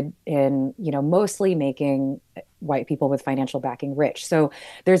succeeded in, mostly making white people with financial backing rich. So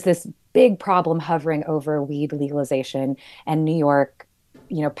there's this big problem hovering over weed legalization, and New York,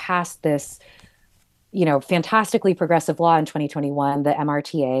 passed this, fantastically progressive law in 2021, the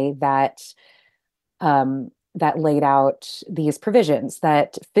MRTA, that laid out these provisions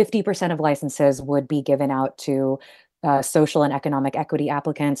that 50% of licenses would be given out to social and economic equity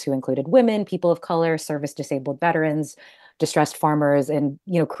applicants who included women, people of color, service-disabled veterans, distressed farmers, and,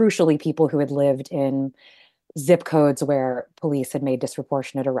 crucially, people who had lived in zip codes where police had made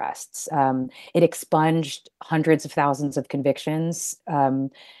disproportionate arrests. It expunged hundreds of thousands of convictions, and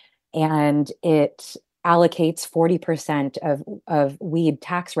it allocates 40% of weed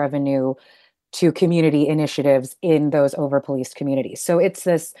tax revenue to community initiatives in those over-policed communities. So it's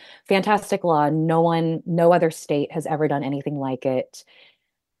this fantastic law. No other state has ever done anything like it.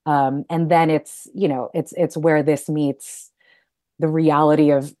 And then it's where this meets the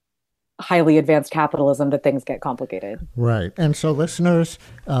reality of highly advanced capitalism that things get complicated. Right. And so listeners,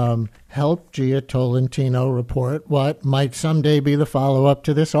 help Gia Tolentino report what might someday be the follow-up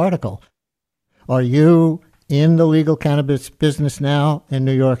to this article. Are you in the legal cannabis business now in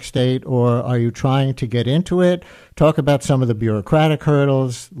New York State, or are you trying to get into it? Talk about some of the bureaucratic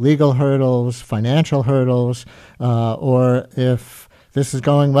hurdles, legal hurdles, financial hurdles, or if this is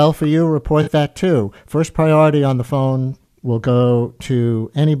going well for you, report that too. First priority on the phone will go to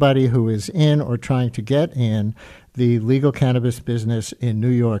anybody who is in or trying to get in the legal cannabis business in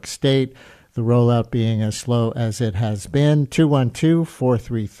New York State, the rollout being as slow as it has been.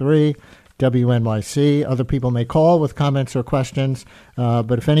 212-433-WNYC. Other people may call with comments or questions,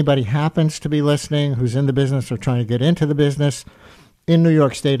 but if anybody happens to be listening who's in the business or trying to get into the business, in New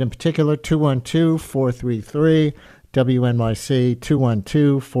York State in particular,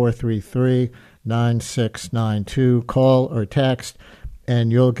 212-433-WNYC, 212-433-9692. Call or text,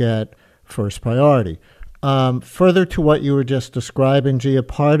 and you'll get first priority. Further to what you were just describing, Gia,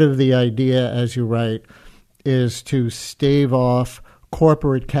 part of the idea, as you write, is to stave off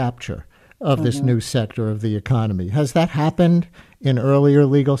corporate capture of this new sector of the economy. Has that happened in earlier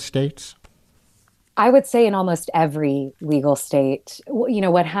legal states? I would say in almost every legal state.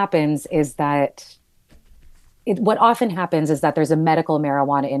 What happens is that what often happens is that there's a medical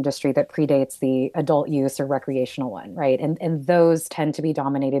marijuana industry that predates the adult use or recreational one, right? And those tend to be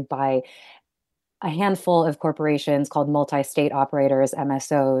dominated by a handful of corporations called multi-state operators,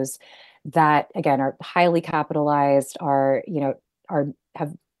 MSOs, that again are highly capitalized, are, are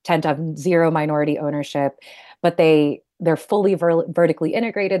have tend to have zero minority ownership, but they're fully vertically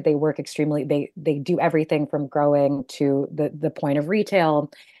integrated. They work extremely, they do everything from growing to the point of retail.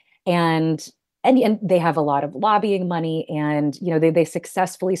 And and they have a lot of lobbying money, and they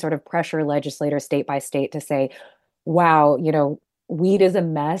successfully sort of pressure legislators state by state to say, wow, weed is a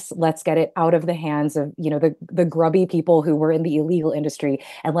mess. Let's get it out of the hands of, the grubby people who were in the illegal industry,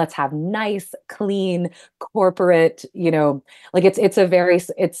 and let's have nice, clean, corporate, like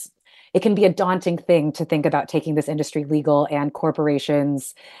it can be a daunting thing to think about taking this industry legal, and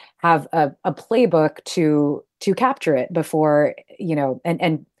corporations have a playbook to capture it before,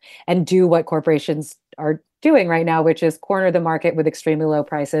 and do what corporations are doing right now, which is corner the market with extremely low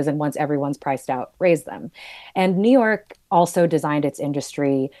prices, and once everyone's priced out, raise them. And New York also designed its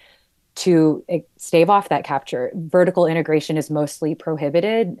industry to stave off that capture. Vertical integration is mostly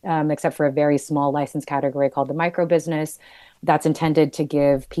prohibited, except for a very small license category called the micro business that's intended to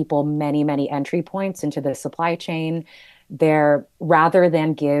give people many, many entry points into the supply chain. There, rather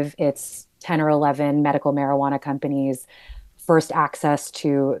than give its 10 or 11 medical marijuana companies first access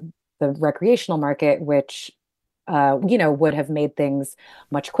to the recreational market, which would have made things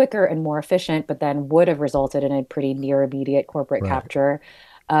much quicker and more efficient, but then would have resulted in a pretty near immediate corporate capture.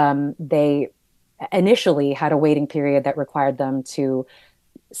 They initially had a waiting period that required them to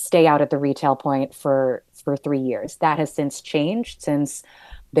stay out at the retail point for 3 years. That has since changed, since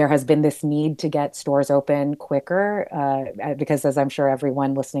there has been this need to get stores open quicker, because, as I'm sure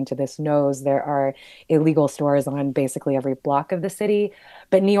everyone listening to this knows, there are illegal stores on basically every block of the city.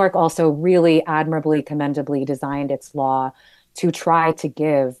 But New York also really admirably, commendably designed its law to try to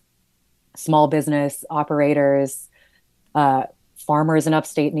give small business operators, farmers in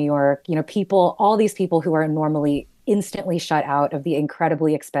upstate New York, people, all these people who are normally instantly shut out of the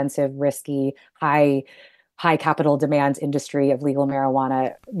incredibly expensive, risky, high capital demands industry of legal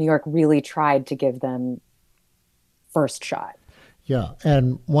marijuana. New York really tried to give them first shot. Yeah.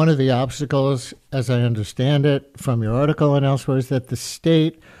 And one of the obstacles, as I understand it from your article and elsewhere, is that the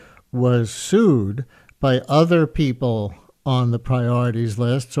state was sued by other people on the priorities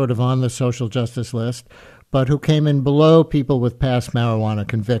list, sort of on the social justice list, but who came in below people with past marijuana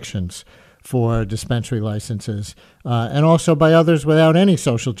convictions for dispensary licenses, and also by others without any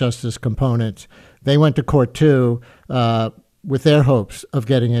social justice component. They went to court too, with their hopes of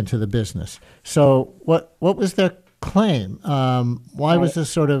getting into the business. So what was their claim? Why was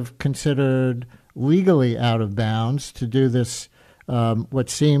this sort of considered legally out of bounds to do this, what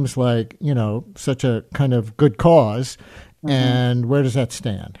seems like, such a kind of good cause? And where does that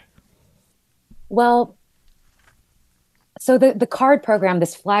stand? Well, so the CARD program,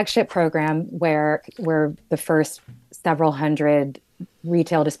 this flagship program where the first several hundred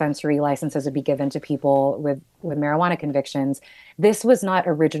retail dispensary licenses would be given to people with marijuana convictions, this was not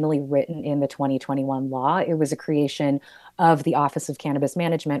originally written in the 2021 law. It was a creation of the Office of Cannabis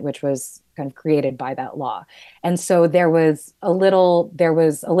Management, which was kind of created by that law. And so there was a little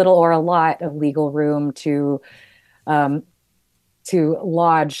or a lot of legal room to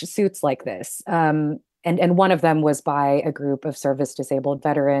lodge suits like this. And one of them was by a group of service disabled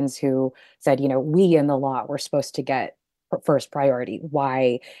veterans who said, we in the law were supposed to get first priority.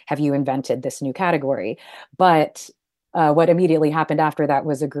 Why have you invented this new category? But what immediately happened after that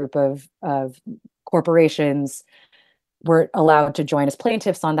was a group of corporations were allowed to join as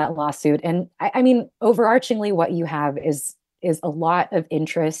plaintiffs on that lawsuit. And I mean, overarchingly, what you have is a lot of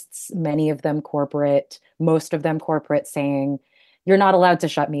interests, many of them corporate, most of them corporate, saying, you're not allowed to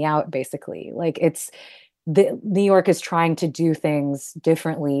shut me out, basically. Like New York is trying to do things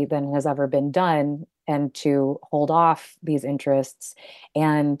differently than has ever been done, and to hold off these interests.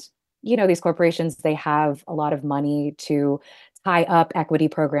 And, these corporations, they have a lot of money to tie up equity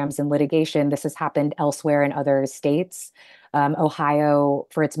programs in litigation. This has happened elsewhere in other states. Ohio,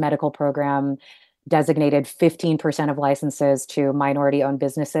 for its medical program, designated 15% of licenses to minority-owned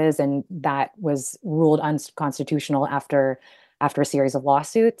businesses, and that was ruled unconstitutional after a series of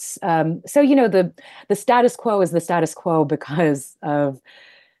lawsuits. So the status quo is the status quo because of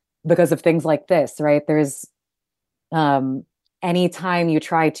things like this, right? There's anytime you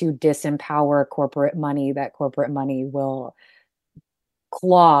try to disempower corporate money, that corporate money will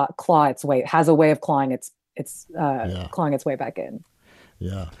claw its way, has a way of clawing clawing its way back in.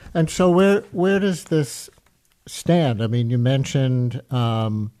 Yeah. And so where does this stand? I mean, you mentioned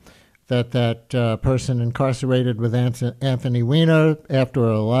that person incarcerated with Anthony Weiner, after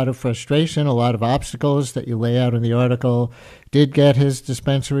a lot of frustration, a lot of obstacles that you lay out in the article, did get his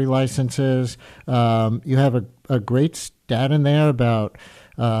dispensary licenses. You have a great stat in there about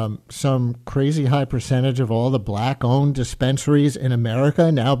some crazy high percentage of all the black-owned dispensaries in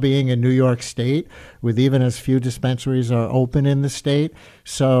America now being in New York State, with even as few dispensaries are open in the state.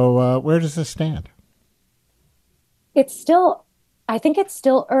 So where does this stand? I think it's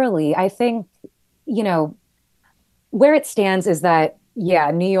still early. I think, where it stands is that,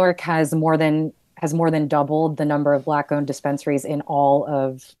 New York has more than doubled the number of black-owned dispensaries in all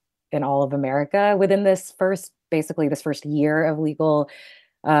of America within this first year of legal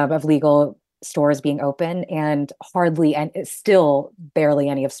stores being open, and still barely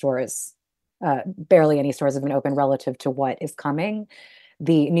any stores have been open relative to what is coming.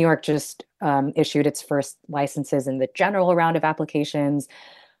 New York just issued its first licenses in the general round of applications,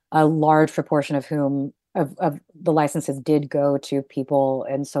 a large proportion of whom of the licenses did go to people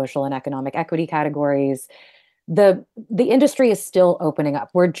in social and economic equity categories. The industry is still opening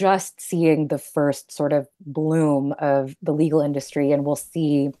up. We're just seeing the first sort of bloom of the legal industry, and we'll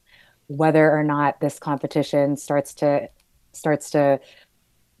see whether or not this competition starts to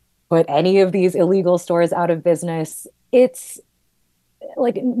put any of these illegal stores out of business. It's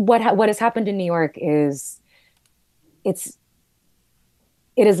like what has happened in New York is it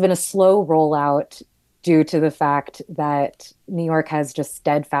has been a slow rollout due to the fact that New York has just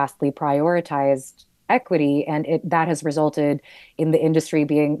steadfastly prioritized equity, and that has resulted in the industry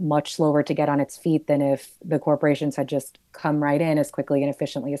being much slower to get on its feet than if the corporations had just come right in as quickly and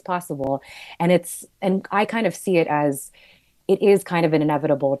efficiently as possible. And I kind of see it as it is kind of an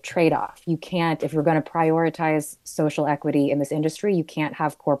inevitable trade-off. You can't, if you're going to prioritize social equity in this industry, you can't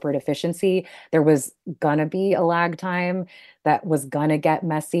have corporate efficiency. There was going to be a lag time that was going to get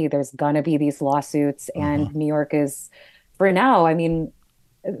messy. There's going to be these lawsuits, and New York is, for now, I mean,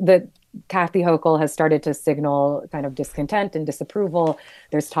 Kathy Hochul has started to signal kind of discontent and disapproval.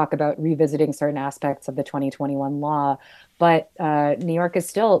 There's talk about revisiting certain aspects of the 2021 law, but New York is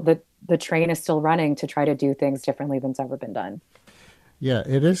still, the train is still running to try to do things differently than's ever been done. Yeah,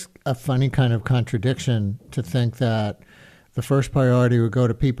 it is a funny kind of contradiction to think that the first priority would go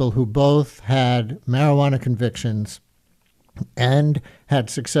to people who both had marijuana convictions and had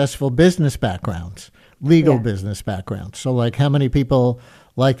successful business backgrounds, legal business backgrounds. So like, how many people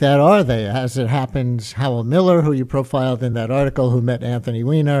like that are they? As it happens, Howell Miller, who you profiled in that article, who met Anthony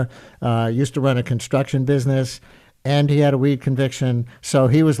Weiner, used to run a construction business, and he had a weed conviction. So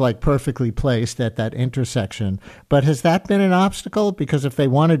he was like perfectly placed at that intersection. But has that been an obstacle? Because if they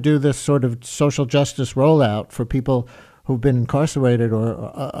want to do this sort of social justice rollout for people who've been incarcerated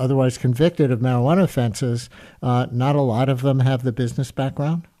or otherwise convicted of marijuana offenses, not a lot of them have the business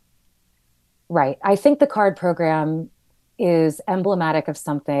background? Right. I think the CARD program is emblematic of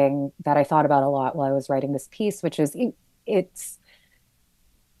something that I thought about a lot while I was writing this piece, which is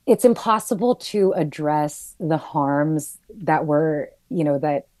it's impossible to address the harms that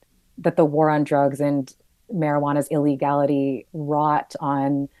that the war on drugs and marijuana's illegality wrought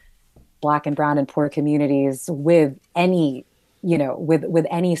on Black and brown and poor communities with any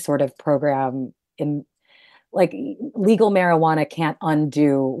sort of program. In like, legal marijuana can't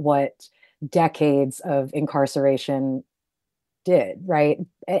undo what decades of incarceration did, right?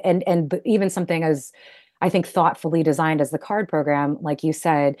 And even something as, I think, thoughtfully designed as the CARD program, like you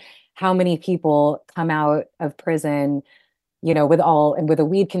said, how many people come out of prison, with a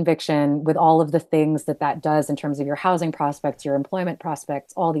weed conviction, with all of the things that does in terms of your housing prospects, your employment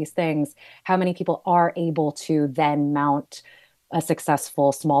prospects, all these things, how many people are able to then mount a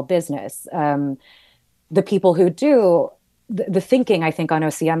successful small business? The people who do, the thinking, I think, on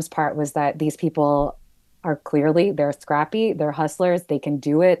OCM's part was that these people they're scrappy, they're hustlers, they can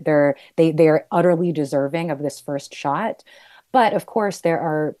do it, they are utterly deserving of this first shot. But of course, there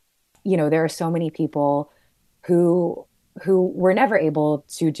are so many people who were never able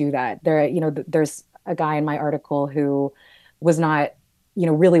to do that. There's a guy in my article who was not,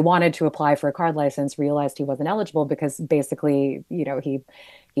 really wanted to apply for a CARD license, realized he wasn't eligible because basically,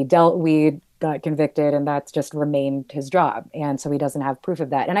 he dealt weed, got convicted, and that's just remained his job. And so he doesn't have proof of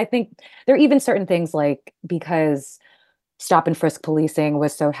that. And I think there are even certain things, like, because stop and frisk policing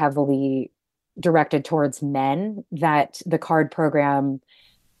was so heavily directed towards men, that the CARD program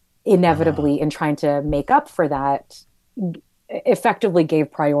inevitably, in trying to make up for that, effectively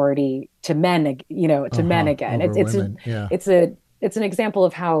gave priority to men, men again. It's an example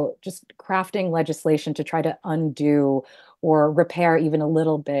of how just crafting legislation to try to undo or repair even a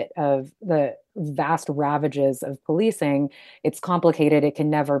little bit of the vast ravages of policing, it's complicated. It can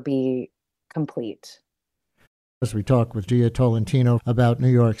never be complete. As we talk with Gia Tolentino about New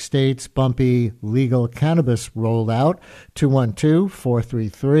York State's bumpy legal cannabis rollout,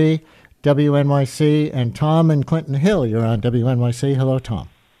 212-433-WNYC, and Tom and Clinton Hill, you're on WNYC. Hello, Tom.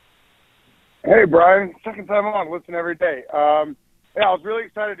 Hey, Brian. Second time on. Listen every day. I was really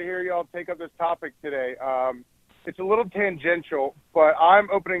excited to hear y'all take up this topic today. It's a little tangential, but I'm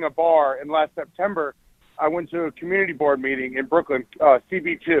opening a bar, and last September I went to a community board meeting in Brooklyn,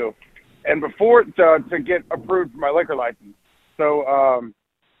 CB2, and before to get approved for my liquor license. So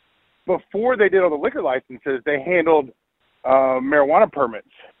before they did all the liquor licenses, they handled marijuana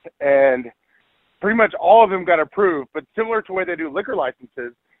permits, and pretty much all of them got approved. But similar to the way they do liquor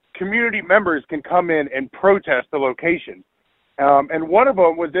licenses, community members can come in and protest the location. And one of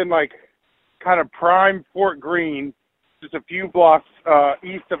them was in like kind of prime Fort Greene, just a few blocks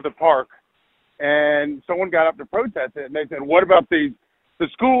east of the park. And someone got up to protest it, and they said, "What about the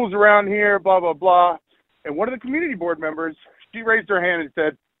schools around here, blah, blah, blah." And one of the community board members, she raised her hand and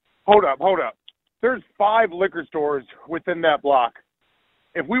said, hold up. There's 5 liquor stores within that block.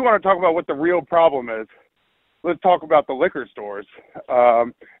 If we want to talk about what the real problem is, let's talk about the liquor stores.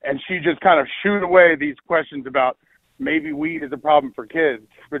 And she just kind of shooed away these questions about maybe weed is a problem for kids.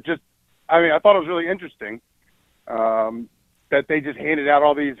 But I thought it was really interesting that they just handed out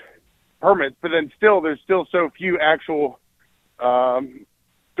all these permits, but then there's still so few actual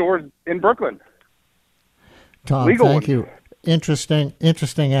stores in Brooklyn. Tom, Legal thank ones. you. Interesting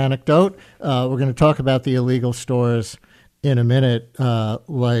anecdote. We're going to talk about the illegal stores in a minute,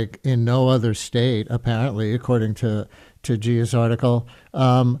 like in no other state, apparently, according to Gia's article.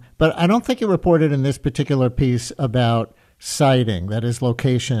 But I don't think you reported in this particular piece about siting, that is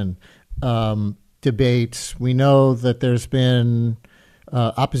location, debates. We know that there's been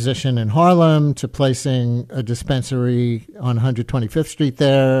opposition in Harlem to placing a dispensary on 125th Street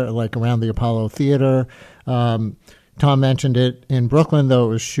there, like around the Apollo Theater. Tom mentioned it in Brooklyn, though it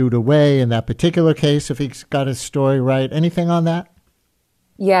was shooed away in that particular case, if he's got his story right. Anything on that?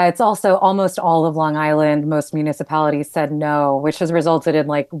 Yeah, it's also almost all of Long Island. Most municipalities said no, which has resulted in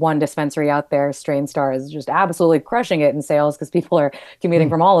like one dispensary out there, Strain Star, is just absolutely crushing it in sales because people are commuting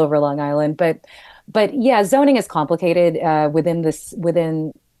from all over Long Island. But yeah, zoning is complicated. Within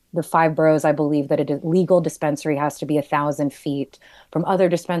the 5 boroughs, I believe that a legal dispensary has to be 1,000 feet from other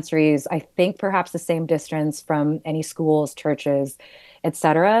dispensaries. I think perhaps the same distance from any schools, churches,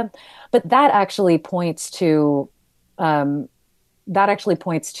 etc. But that actually points to the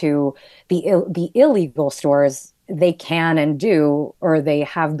illegal stores. They can and do, or they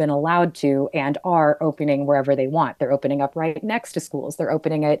have been allowed to, and are opening wherever they want. They're opening up right next to schools. They're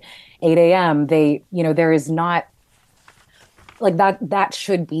opening at 8 a.m. There is not like that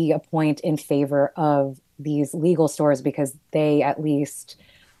should be a point in favor of these legal stores, because they at least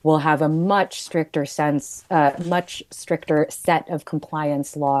will have a much stricter set of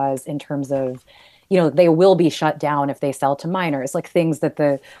compliance laws in terms of, they will be shut down if they sell to minors, like things that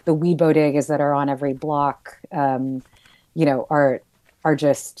the weed bodegas that are on every block, are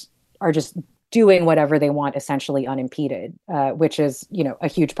just doing whatever they want, essentially unimpeded, which is, a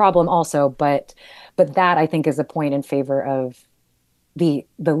huge problem also. But that, I think, is a point in favor of the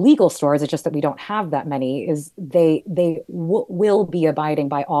legal stores. It's just that we don't have that many. Is they will be abiding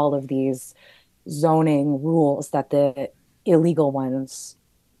by all of these zoning rules that the illegal ones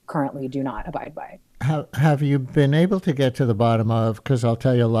currently do not abide by. Have you been able to get to the bottom of, because I'll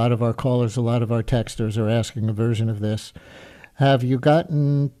tell you, a lot of our callers, a lot of our texters are asking a version of this. Have you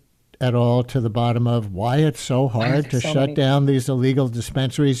gotten at all to the bottom of why it's so hard to shut down these illegal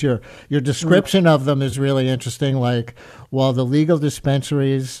dispensaries? Your description of them is really interesting. Like, while the legal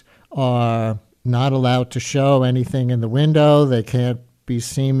dispensaries are not allowed to show anything in the window, they can't be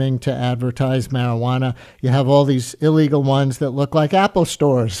seeming to advertise marijuana, you have all these illegal ones that look like Apple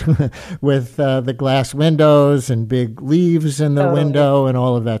stores with the glass windows and big leaves in the window and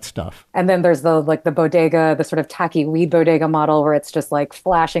all of that stuff. And then there's the bodega, the sort of tacky weed bodega model where it's just like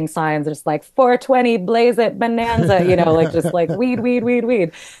flashing signs, just like 420 blaze it bonanza, just like weed.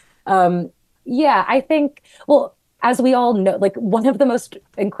 Yeah, I think, well, as we all know, like, one of the most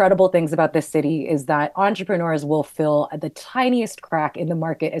incredible things about this city is that entrepreneurs will fill the tiniest crack in the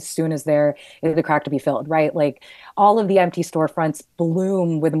market as soon as there is the crack to be filled, right? Like, all of the empty storefronts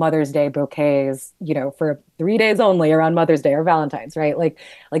bloom with Mother's Day bouquets, for 3 days only around Mother's Day or Valentine's, right? Like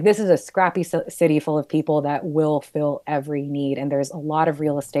this is a scrappy city full of people that will fill every need. And there's a lot of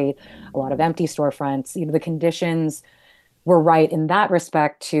real estate, a lot of empty storefronts. The conditions were right in that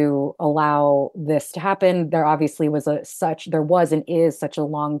respect to allow this to happen. There obviously was there was and is such a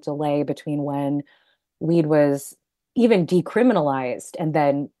long delay between when weed was even decriminalized and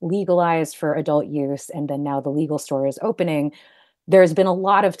then legalized for adult use, and then now the legal store is opening. There's been a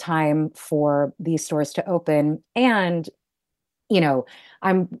lot of time for these stores to open. And,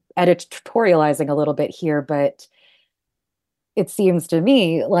 I'm editorializing a little bit here, but it seems to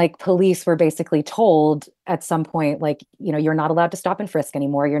me like police were basically told at some point, like, you're not allowed to stop and frisk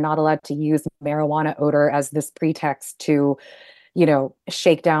anymore. You're not allowed to use marijuana odor as this pretext to,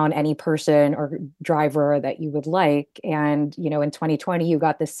 shake down any person or driver that you would like. And, in 2020, you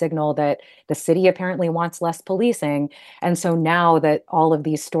got this signal that the city apparently wants less policing. And so now that all of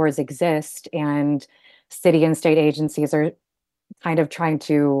these stores exist and city and state agencies are kind of trying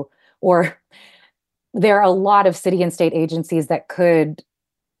to, or there are a lot of city and state agencies that could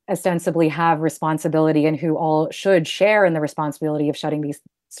ostensibly have responsibility and who all should share in the responsibility of shutting these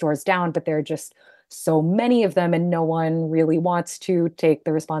stores down, but there are just so many of them and no one really wants to take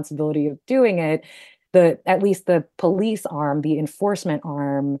the responsibility of doing it. At least the police arm, the enforcement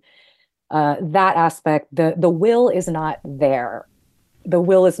arm, that aspect, the will is not there. The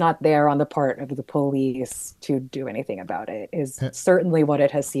will is not there on the part of the police to do anything about it, is certainly what it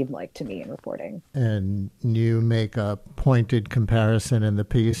has seemed like to me in reporting. And you make a pointed comparison in the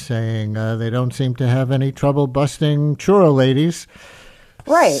piece saying they don't seem to have any trouble busting churro ladies.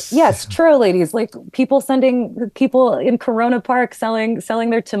 Right. Yes. Churro ladies, like people in Corona Park selling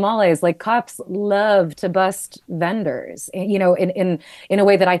their tamales. Like cops love to bust vendors, in a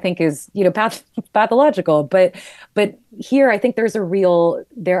way that I think is, pathological. But here I think there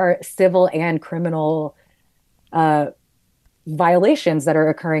are civil and criminal violations that are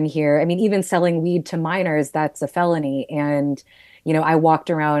occurring here. I mean, even selling weed to minors, that's a felony. And I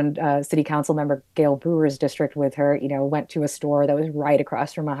walked around City Council member Gail Brewer's district with her, went to a store that was right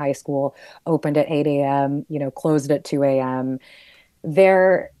across from a high school, opened at 8 a.m., closed at 2 a.m.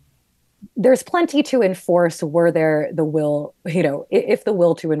 There's plenty to enforce were there the will, if the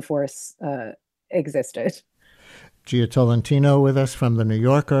will to enforce existed. Gia Tolentino with us from The New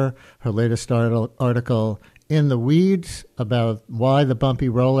Yorker, her latest article, In the Weeds, about why the bumpy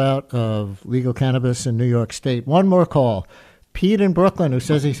rollout of legal cannabis in New York State. One more call. Pete in Brooklyn, who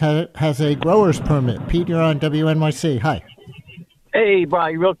says he has a grower's permit. Pete, you're on WNYC. Hi. Hey,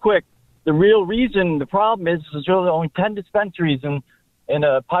 Brian, real quick. The problem is there's really only 10 dispensaries in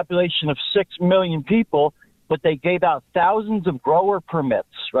a population of 6 million people, but they gave out thousands of grower permits,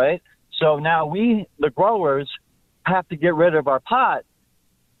 right? So now the growers, have to get rid of our pot,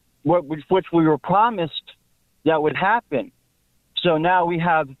 which we were promised that would happen. So now we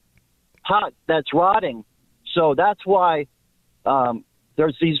have pot that's rotting. So that's why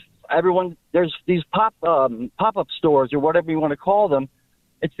there's these pop-up stores or whatever you want to call them.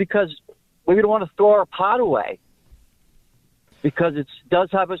 It's because we don't want to throw our pot away because it does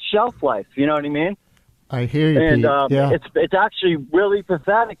have a shelf life. You know what I mean? I hear you, and Pete. Yeah. It's actually really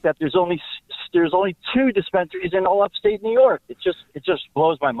pathetic that there's only 2 dispensaries in all upstate New York. It just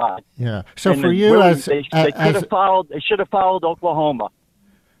blows my mind. Yeah. So and for you, really, they should have followed Oklahoma.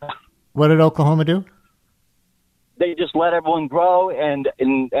 What did Oklahoma do? They just let everyone grow, and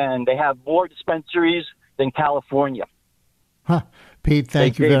they have more dispensaries than California. Huh. Pete,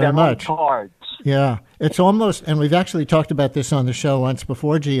 thank you very much. Cards. Yeah. It's almost, and we've actually talked about this on the show once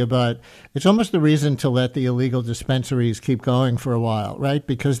before, Gia, but it's almost the reason to let the illegal dispensaries keep going for a while, right?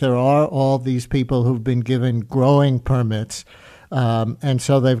 Because there are all these people who've been given growing permits, and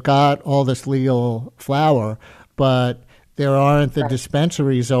so they've got all this legal flower, but there aren't the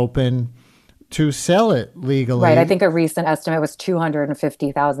dispensaries open to sell it legally. Right. I think a recent estimate was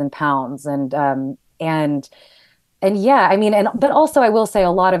 250,000 pounds. And yeah, I mean, but also I will say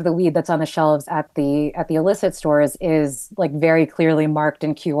a lot of the weed that's on the shelves at the illicit stores is like very clearly marked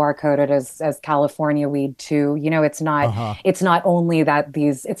and QR coded as California weed too. It's not only that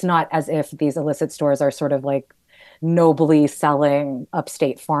it's not as if these illicit stores are sort of like nobly selling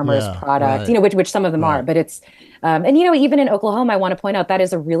upstate farmers product, right. Which some of them are, but it's, and even in Oklahoma, I want to point out that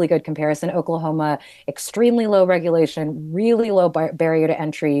is a really good comparison. Oklahoma, extremely low regulation, really low barrier to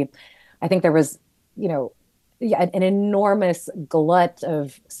entry. I think there was, an enormous glut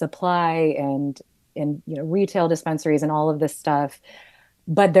of supply and retail dispensaries and all of this stuff.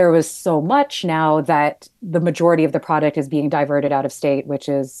 But there was so much now that the majority of the product is being diverted out of state, which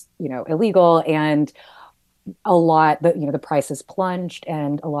is, illegal. And a lot, the prices plunged,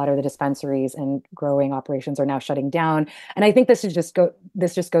 and a lot of the dispensaries and growing operations are now shutting down. And I think this just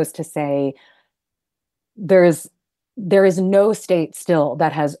goes to say there is no state still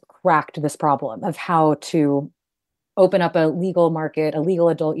that has cracked this problem of how to open up a legal market, a legal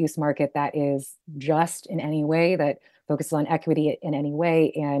adult use market that is just in any way, that focuses on equity in any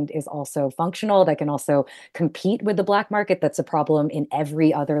way, and is also functional, that can also compete with the black market. That's a problem in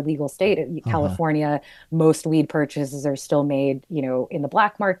every other legal state. California, most weed purchases are still made, in the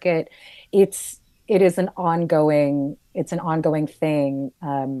black market. It is an ongoing thing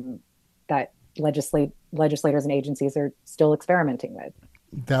that legislators and agencies are still experimenting with.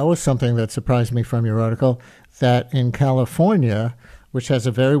 That was something that surprised me from your article, that in California, which has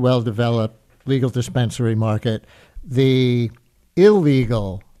a very well-developed legal dispensary market, the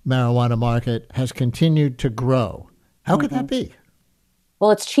illegal marijuana market has continued to grow. How could that be?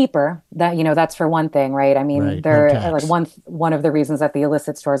 Well, it's cheaper. That's for one thing, right? I mean, Right, they're no tax. like one of the reasons that the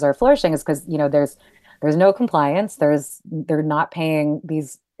illicit stores are flourishing is because, there's no compliance. They're not paying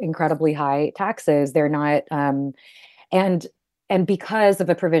these incredibly high taxes. They're not, and because of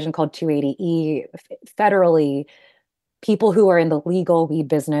a provision called 280E federally, people who are in the legal weed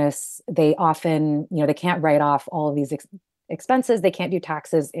business, they often, they can't write off all of these expenses. They can't do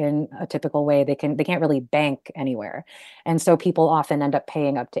taxes in a typical way. They can't really bank anywhere. And so people often end up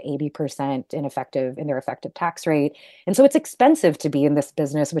paying up to 80% in their effective tax rate. And so it's expensive to be in this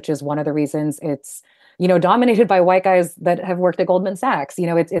business, which is one of the reasons it's, dominated by white guys that have worked at Goldman Sachs.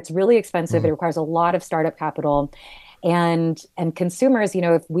 It's really expensive. It requires a lot of startup capital. And consumers,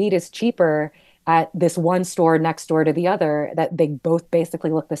 if weed is cheaper at this one store next door to the other, that they both basically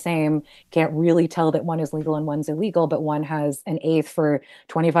look the same, can't really tell that one is legal and one's illegal, but one has an eighth for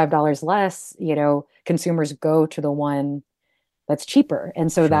 $25 less, consumers go to the one that's cheaper.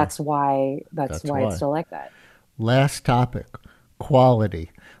 And so that's why it's still like that. Last topic,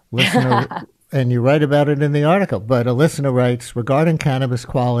 quality. Listener, and you write about it in the article, but a listener writes, regarding cannabis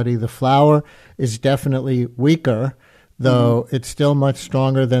quality, the flower is definitely weaker, though it's still much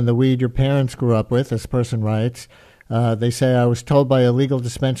stronger than the weed your parents grew up with, this person writes. They say, I was told by a legal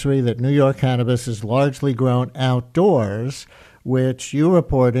dispensary that New York cannabis is largely grown outdoors, which you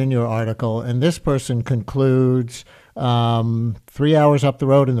report in your article. And this person concludes, 3 hours up the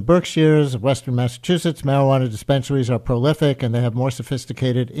road in the Berkshires of Western Massachusetts, marijuana dispensaries are prolific and they have more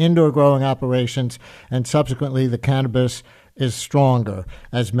sophisticated indoor growing operations. And subsequently, the cannabis is stronger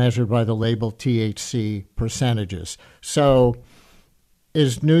as measured by the labeled THC percentages. So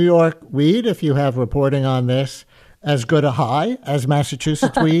is New York weed, if you have reporting on this, as good a high as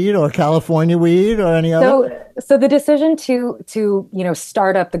Massachusetts weed or California weed or any other? So the decision to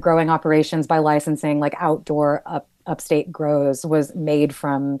start up the growing operations by licensing like outdoor upstate grows was made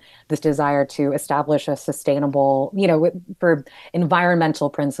from this desire to establish a sustainable, for environmental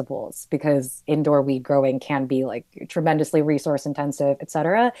principles, because indoor weed growing can be like tremendously resource intensive, et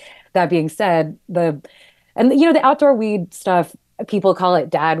cetera. That being said, the outdoor weed stuff, people call it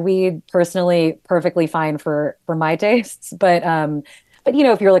dad weed. Personally, perfectly fine for my tastes. But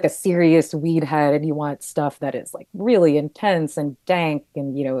if you're like a serious weed head and you want stuff that is like really intense and dank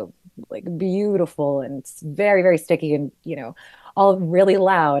and, like beautiful and it's very, very sticky and, all really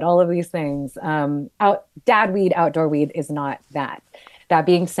loud, all of these things, dad weed, outdoor weed is not that. That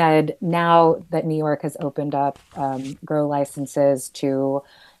being said, now that New York has opened up grow licenses to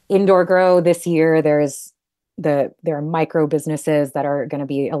indoor grow this year, there are micro businesses that are going to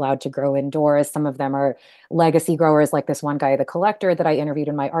be allowed to grow indoors. Some of them are legacy growers, like this one guy, the collector that I interviewed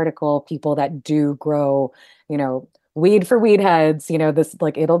in my article, people that do grow, weed for weed heads, this,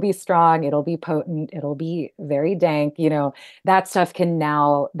 like, it'll be strong, it'll be potent, it'll be very dank, that stuff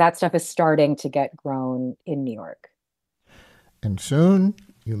is starting to get grown in New York. And soon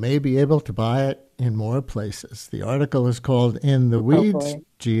you may be able to buy it in more places. The article is called In the Weeds. Hopefully.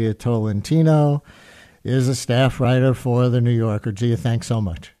 Gia Tolentino is a staff writer for The New Yorker. Gia, thanks so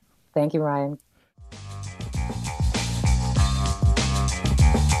much. Thank you, Ryan.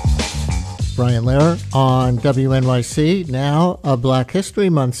 Brian Lehrer on WNYC. Now, a Black History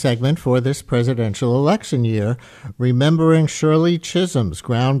Month segment for this presidential election year, remembering Shirley Chisholm's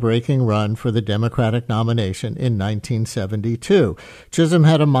groundbreaking run for the Democratic nomination in 1972. Chisholm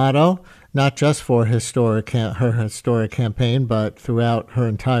had a motto, not just for her historic campaign, but throughout her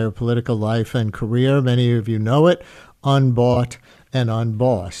entire political life and career. Many of you know it, unbought and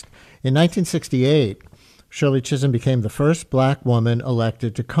unbossed. In 1968, Shirley Chisholm became the first black woman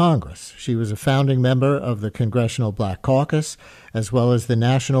elected to Congress. She was a founding member of the Congressional Black Caucus, as well as the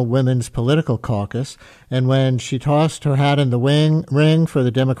National Women's Political Caucus. And when she tossed her hat in the ring for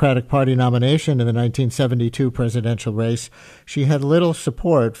the Democratic Party nomination in the 1972 presidential race, she had little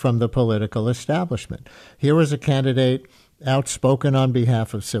support from the political establishment. Here was a candidate outspoken on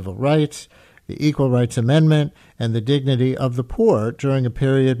behalf of civil rights, the Equal Rights Amendment, and the dignity of the poor during a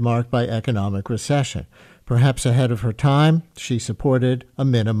period marked by economic recession. Perhaps ahead of her time, she supported a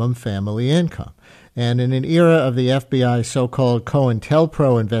minimum family income. And in an era of the FBI's so-called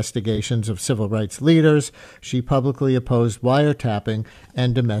COINTELPRO investigations of civil rights leaders, she publicly opposed wiretapping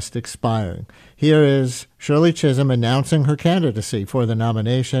and domestic spying. Here is Shirley Chisholm announcing her candidacy for the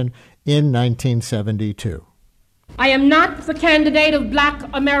nomination in 1972. I am not the candidate of Black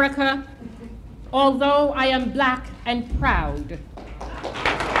America, although I am Black and proud.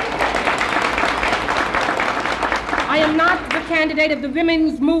 I am not the candidate of the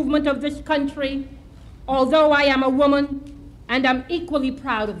women's movement of this country, although I am a woman, and I'm equally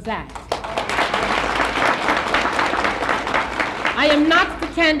proud of that. I am not the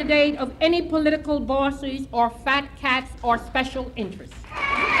candidate of any political bosses or fat cats or special interests.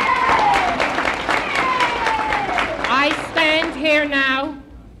 I stand here now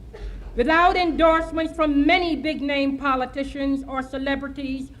without endorsements from many big-name politicians or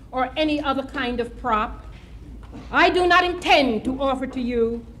celebrities or any other kind of prop. I do not intend to offer to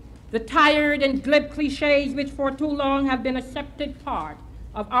you the tired and glib cliches which for too long have been an accepted part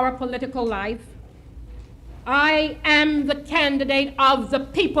of our political life. I am the candidate of the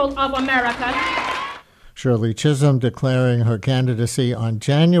people of America. Shirley Chisholm declaring her candidacy on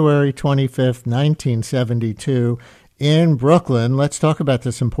January 25th, 1972 in Brooklyn. Let's talk about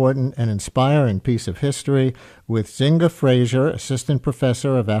this important and inspiring piece of history with Zinga Frazier, Assistant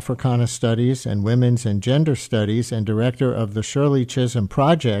Professor of Africana Studies and Women's and Gender Studies and Director of the Shirley Chisholm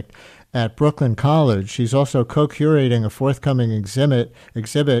Project at Brooklyn College. She's also co-curating a forthcoming exhibit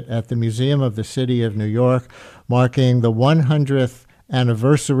at the Museum of the City of New York, marking the 100th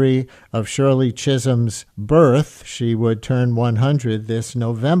anniversary of Shirley Chisholm's birth. She would turn 100 this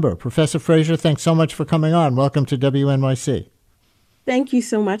November. Professor Frazier, thanks so much for coming on. Welcome to WNYC. Thank you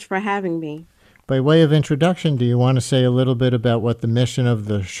so much for having me. By way of introduction, do you want to say a little bit about what the mission of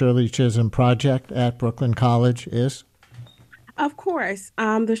the Shirley Chisholm Project at Brooklyn College is? Of course.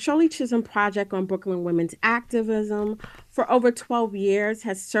 The Shirley Chisholm Project on Brooklyn Women's Activism for over 12 years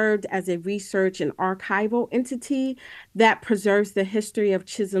has served as a research and archival entity that preserves the history of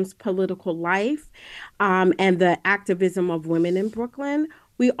Chisholm's political life and the activism of women in Brooklyn.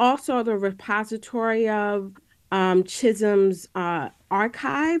 We also are the repository of Chisholm's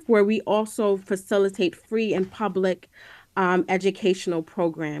archive, where we also facilitate free and public educational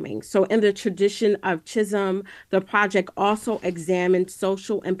programming. So in the tradition of Chisholm, the project also examined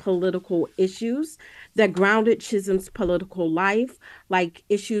social and political issues that grounded Chisholm's political life, like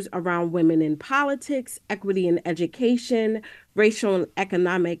issues around women in politics, equity in education, racial and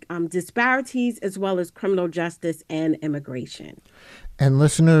economic disparities, as well as criminal justice and immigration. And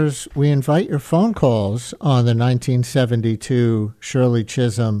listeners, we invite your phone calls on the 1972 Shirley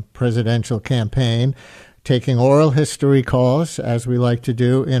Chisholm presidential campaign, taking oral history calls, as we like to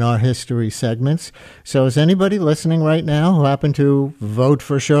do in our history segments. So is anybody listening right now who happened to vote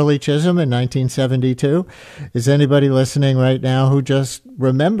for Shirley Chisholm in 1972? Is anybody listening right now who just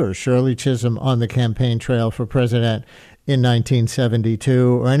remembers Shirley Chisholm on the campaign trail for president in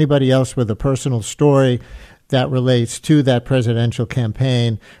 1972? Or anybody else with a personal story that relates to that presidential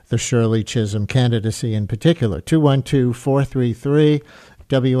campaign, the Shirley Chisholm candidacy in particular? 212-433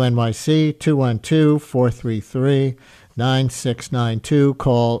 WNYC, 212-433-9692.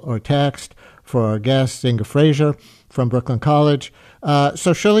 Call or text for our guest, Zinga Frazier from Brooklyn College.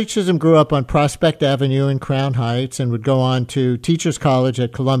 So Shirley Chisholm grew up on Prospect Avenue in Crown Heights and would go on to Teachers College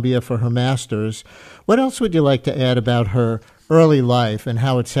at Columbia for her master's. What else would you like to add about her early life and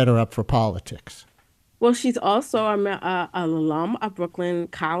how it set her up for politics? Well, she's also an alum of Brooklyn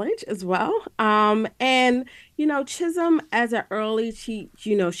College as well. And, you know, Chisholm, as an early, she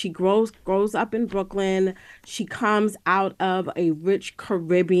grows up in Brooklyn. She comes out of a rich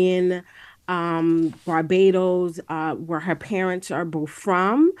Caribbean, Barbados, where her parents are both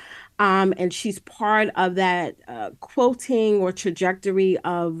from. And she's part of that quoting or trajectory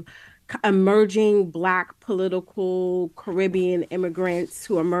of emerging Black political Caribbean immigrants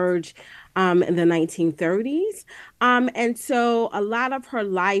who emerge in the 1930s. And so a lot of her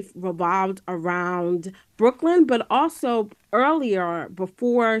life revolved around Brooklyn, but also earlier,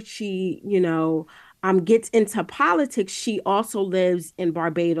 before she, gets into politics, she also lives in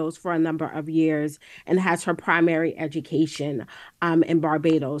Barbados for a number of years and has her primary education in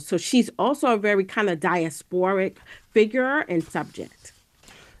Barbados. So she's also a very kind of diasporic figure and subject.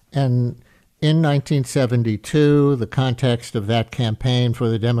 And in 1972, the context of that campaign for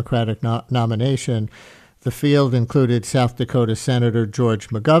the Democratic nomination, the field included South Dakota Senator George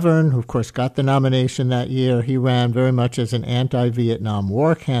McGovern, who, of course, got the nomination that year. He ran very much as an anti-Vietnam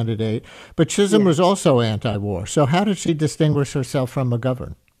War candidate, but Chisholm was also anti-war. So how did she distinguish herself from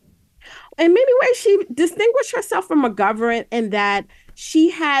McGovern? In many ways, she distinguished herself from McGovern in that she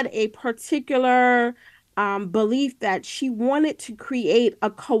had a particular belief that she wanted to create a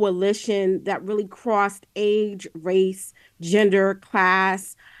coalition that really crossed age, race, gender,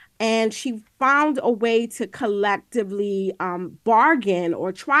 class. And she found a way to collectively bargain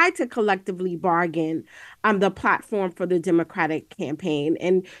or try to collectively bargain the platform for the Democratic campaign.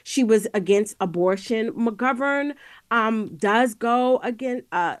 And she was against abortion. McGovern does go against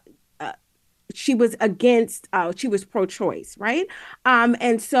she was against she was pro-choice, right?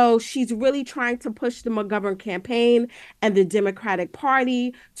 And so she's really trying to push the McGovern campaign and the Democratic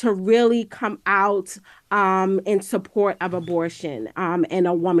Party to really come out in support of abortion and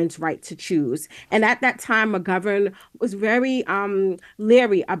a woman's right to choose. And at that time, McGovern was very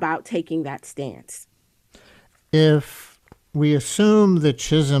leery about taking that stance. If we assume that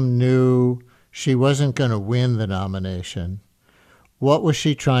Chisholm knew she wasn't going to win the nomination, what was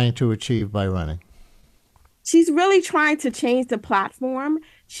she trying to achieve by running? She's really trying to change the platform.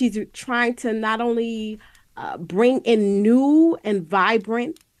 She's trying to not only bring in new and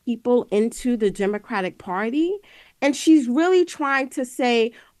vibrant people into the Democratic Party, and she's really trying to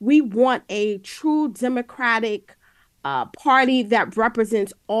say, we want a true Democratic party that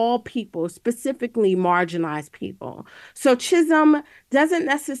represents all people, specifically marginalized people. So Chisholm doesn't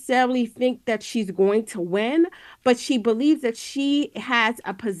necessarily think that she's going to win, but she believes that she has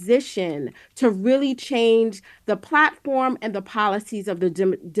a position to really change the platform and the policies of the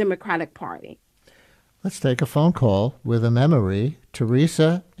Democratic Party. Let's take a phone call with a memory.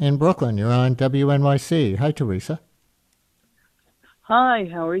 Teresa in Brooklyn, you're on WNYC. Hi, Teresa. Hi,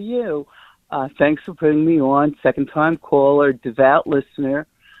 how are you? Thanks for putting me on. Second-time caller, devout listener.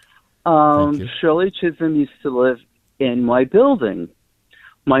 Shirley Chisholm used to live in my building.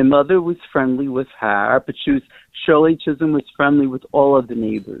 My mother was friendly with her, but Shirley Chisholm was friendly with all of the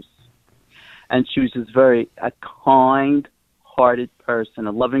neighbors. And she was just a kind-hearted person,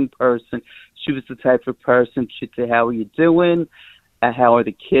 a loving person. She was the type of person she'd say, how are you doing? How are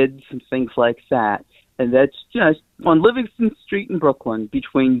the kids? And things like that. And that's just on Livingston Street in Brooklyn,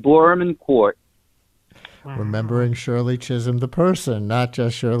 between Boerum and Court. Wow. Remembering Shirley Chisholm, the person, not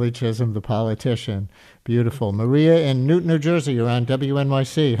just Shirley Chisholm, the politician. Beautiful. Maria in Newton, New Jersey, you're on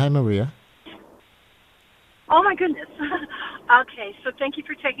WNYC. Hi, Maria. Oh, my goodness. Okay, so thank you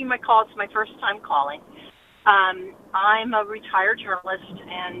for taking my call. It's my first time calling. I'm a retired journalist,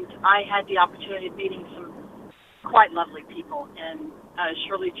 and I had the opportunity of meeting some quite lovely people, and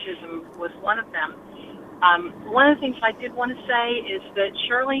Shirley Chisholm was one of them. One of the things I did want to say is that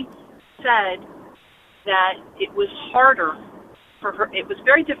Shirley said that it was harder for her, it was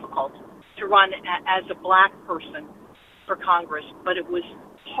very difficult to run as a black person for Congress, but it was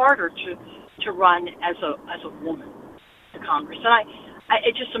harder to run as a woman to Congress. And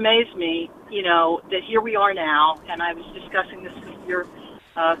it just amazed me, that here we are now, and I was discussing this with your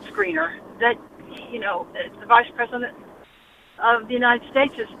screener, that, the Vice President of the United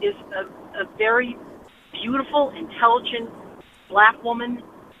States is a very beautiful, intelligent black woman,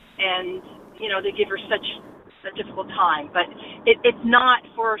 and they give her such a difficult time. But it's not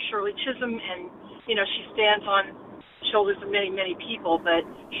for Shirley Chisholm, and she stands on the shoulders of many, many people. But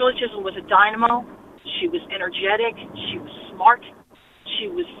Shirley Chisholm was a dynamo. She was energetic. She was smart. She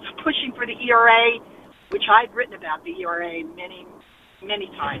was pushing for the ERA, which I'd written about the ERA many, many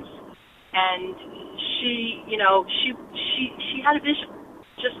times. And she had a vision,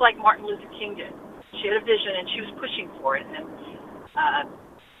 just like Martin Luther King did. She had a vision, and she was pushing for it. And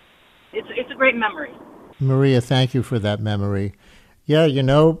it's a great memory. Maria, thank you for that memory. Yeah,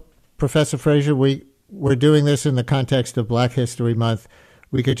 Professor Fraser, we're doing this in the context of Black History Month.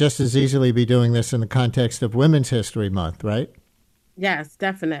 We could just as easily be doing this in the context of Women's History Month, right? Yes,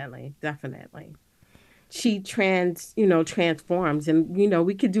 definitely. She transforms, and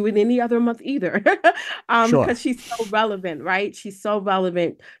we could do it any other month either. Sure. Because she's so relevant, right? She's so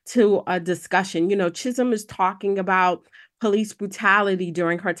relevant to a discussion. Chisholm is talking about police brutality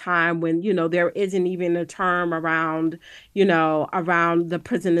during her time when, there isn't even a term around the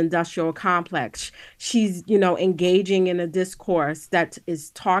prison industrial complex. She's, engaging in a discourse that is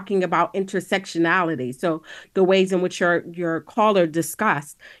talking about intersectionality. So the ways in which your caller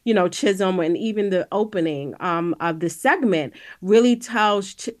discussed, Chisholm, and even the opening of the segment really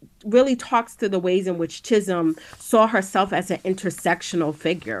talks to the ways in which Chisholm saw herself as an intersectional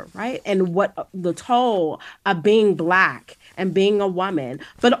figure, right? And what the toll of being Black and being a woman,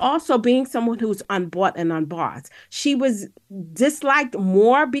 but also being someone who's unbought and unbossed. She was disliked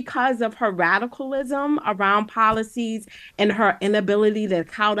more because of her radicalism around policies and her inability to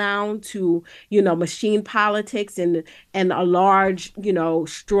cow down to, machine politics and and a large,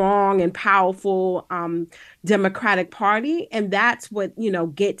 strong and powerful Democratic Party. And that's what,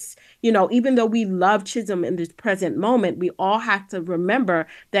 gets, even though we love Chisholm in this present moment, we all have to remember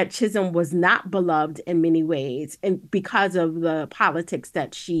that Chisholm was not beloved in many ways and because of the politics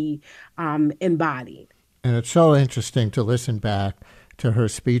that she embodied. And it's so interesting to listen back to her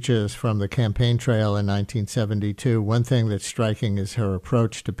speeches from the campaign trail in 1972. One thing that's striking is her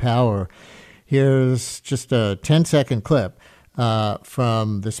approach to power. Here's just a 10-second clip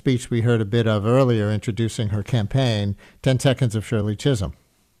from the speech we heard a bit of earlier introducing her campaign, 10 seconds of Shirley Chisholm.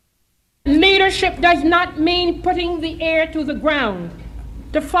 Leadership does not mean putting the ear to the ground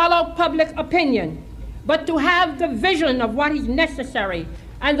to follow public opinion, but to have the vision of what is necessary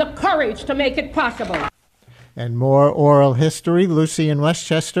and the courage to make it possible. And more oral history. Lucy in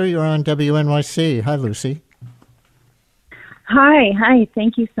Westchester, you're on WNYC. Hi, Lucy. Hi.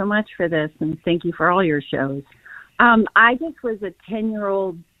 Thank you so much for this, and thank you for all your shows. I just was a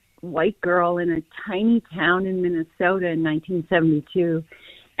 10-year-old white girl in a tiny town in Minnesota in 1972,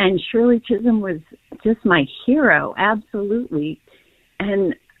 and Shirley Chisholm was just my hero, absolutely.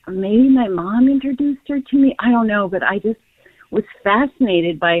 And maybe my mom introduced her to me. I don't know, but I just was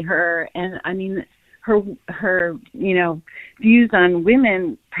fascinated by her, and I mean, her views on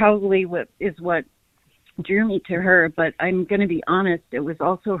women probably is what drew me to her, but I'm going to be honest, it was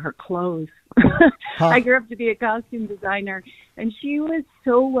also her clothes. I grew up to be a costume designer, and she was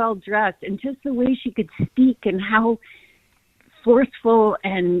so well dressed, and just the way she could speak and how forceful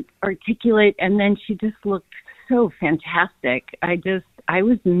and articulate, and then she just looked so fantastic. I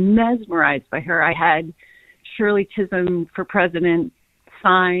was mesmerized by her. I had Shirley Chisholm for president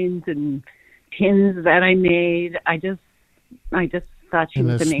signs and pins that I made. I just thought she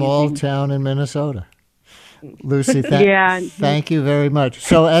was amazing. In a small town in Minnesota. Lucy, thank you very much.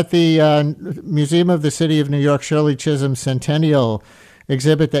 So at the Museum of the City of New York, Shirley Chisholm Centennial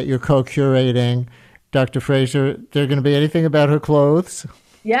exhibit that you're co-curating, Dr. Fraser, there going to be anything about her clothes?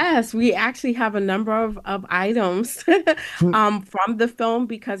 Yes, we actually have a number of items from the film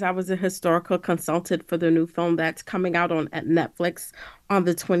because I was a historical consultant for the new film that's coming out at Netflix on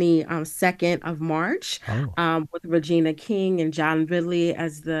the 22nd of March with Regina King and John Ridley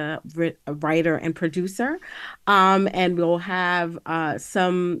as the writer and producer. And we'll have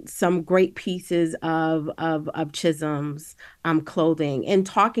some great pieces of Chisholm's clothing, and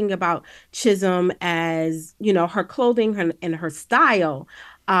talking about Chisholm as, her clothing and her style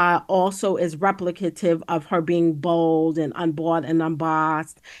also is replicative of her being bold and unbought and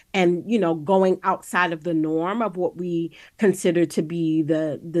unbossed and, going outside of the norm of what we consider to be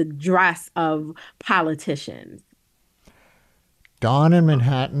the dress of politicians. Don in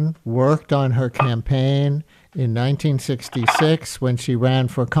Manhattan worked on her campaign in 1966 when she ran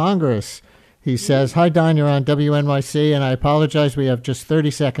for Congress. He says, "Hi, Don, you're on WNYC, and I apologize, we have just 30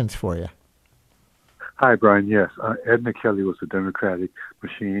 seconds for you." Hi, Brian. Yes, Edna Kelly was a Democratic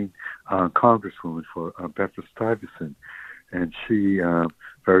machine congresswoman for Bedford-Stuyvesant, and she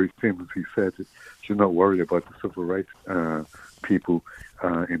very famously said that she's not worried about the civil rights people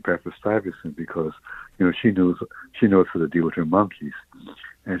in Bedford-Stuyvesant because she knows how to deal with her monkeys.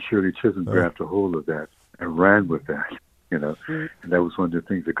 And Shirley Chisholm grabbed a hold of that and ran with that. And that was one of the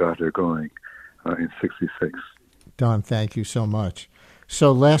things that got her going in '66. Don, thank you so much.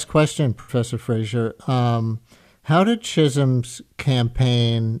 So last question, Professor Fraser. How did Chisholm's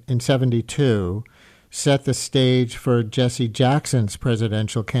campaign in '72 set the stage for Jesse Jackson's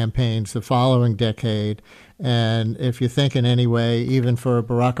presidential campaigns the following decade? And if you think in any way, even for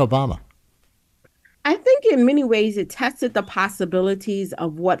Barack Obama? I think in many ways it tested the possibilities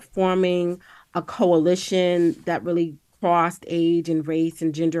of what forming a coalition that really crossed age and race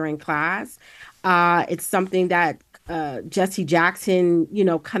and gender and class. It's something that Jesse Jackson,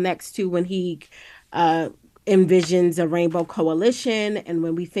 connects to when he envisions a rainbow coalition. And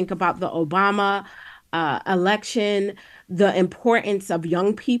when we think about the Obama election, the importance of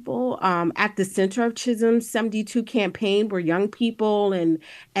young people at the center of Chisholm's '72 campaign were young people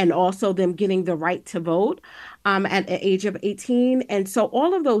and also them getting the right to vote at the age of 18. And so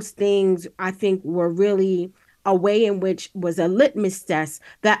all of those things, I think, were really a way in which was a litmus test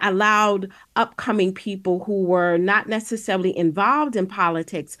that allowed upcoming people who were not necessarily involved in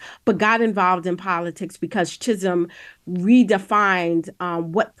politics, but got involved in politics because Chisholm redefined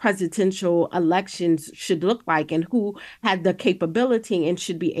what presidential elections should look like and who had the capability and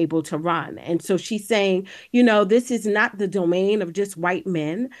should be able to run. And so she's saying, this is not the domain of just white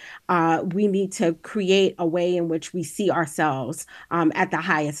men. We need to create a way in which we see ourselves at the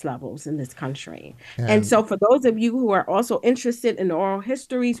highest levels in this country. And so for those of you who are also interested in oral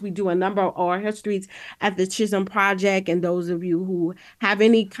histories, we do a number of oral histories at the Chisholm Project. And those of you who have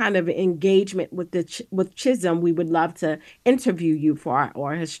any kind of engagement with Chisholm, we would love to interview you for our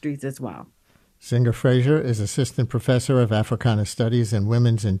oral histories as well. Singer Frazier is Assistant Professor of Africana Studies and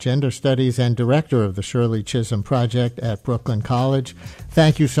Women's and Gender Studies and Director of the Shirley Chisholm Project at Brooklyn College.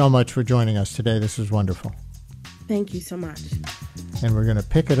 Thank you so much for joining us today. This was wonderful. Thank you so much. And we're going to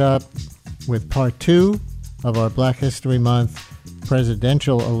pick it up with part 2 of our Black History Month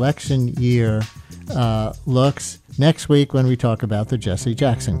presidential election year looks next week when we talk about the Jesse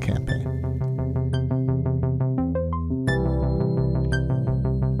Jackson campaign.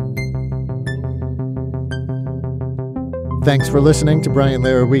 Thanks for listening to Brian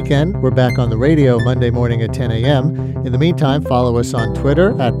Lehrer Weekend. We're back on the radio Monday morning at 10 a.m. In the meantime, follow us on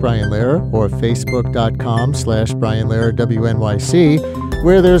Twitter at Brian Lehrer or Facebook.com/Brian Lehrer WNYC,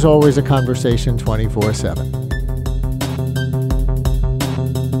 where there's always a conversation 24/7.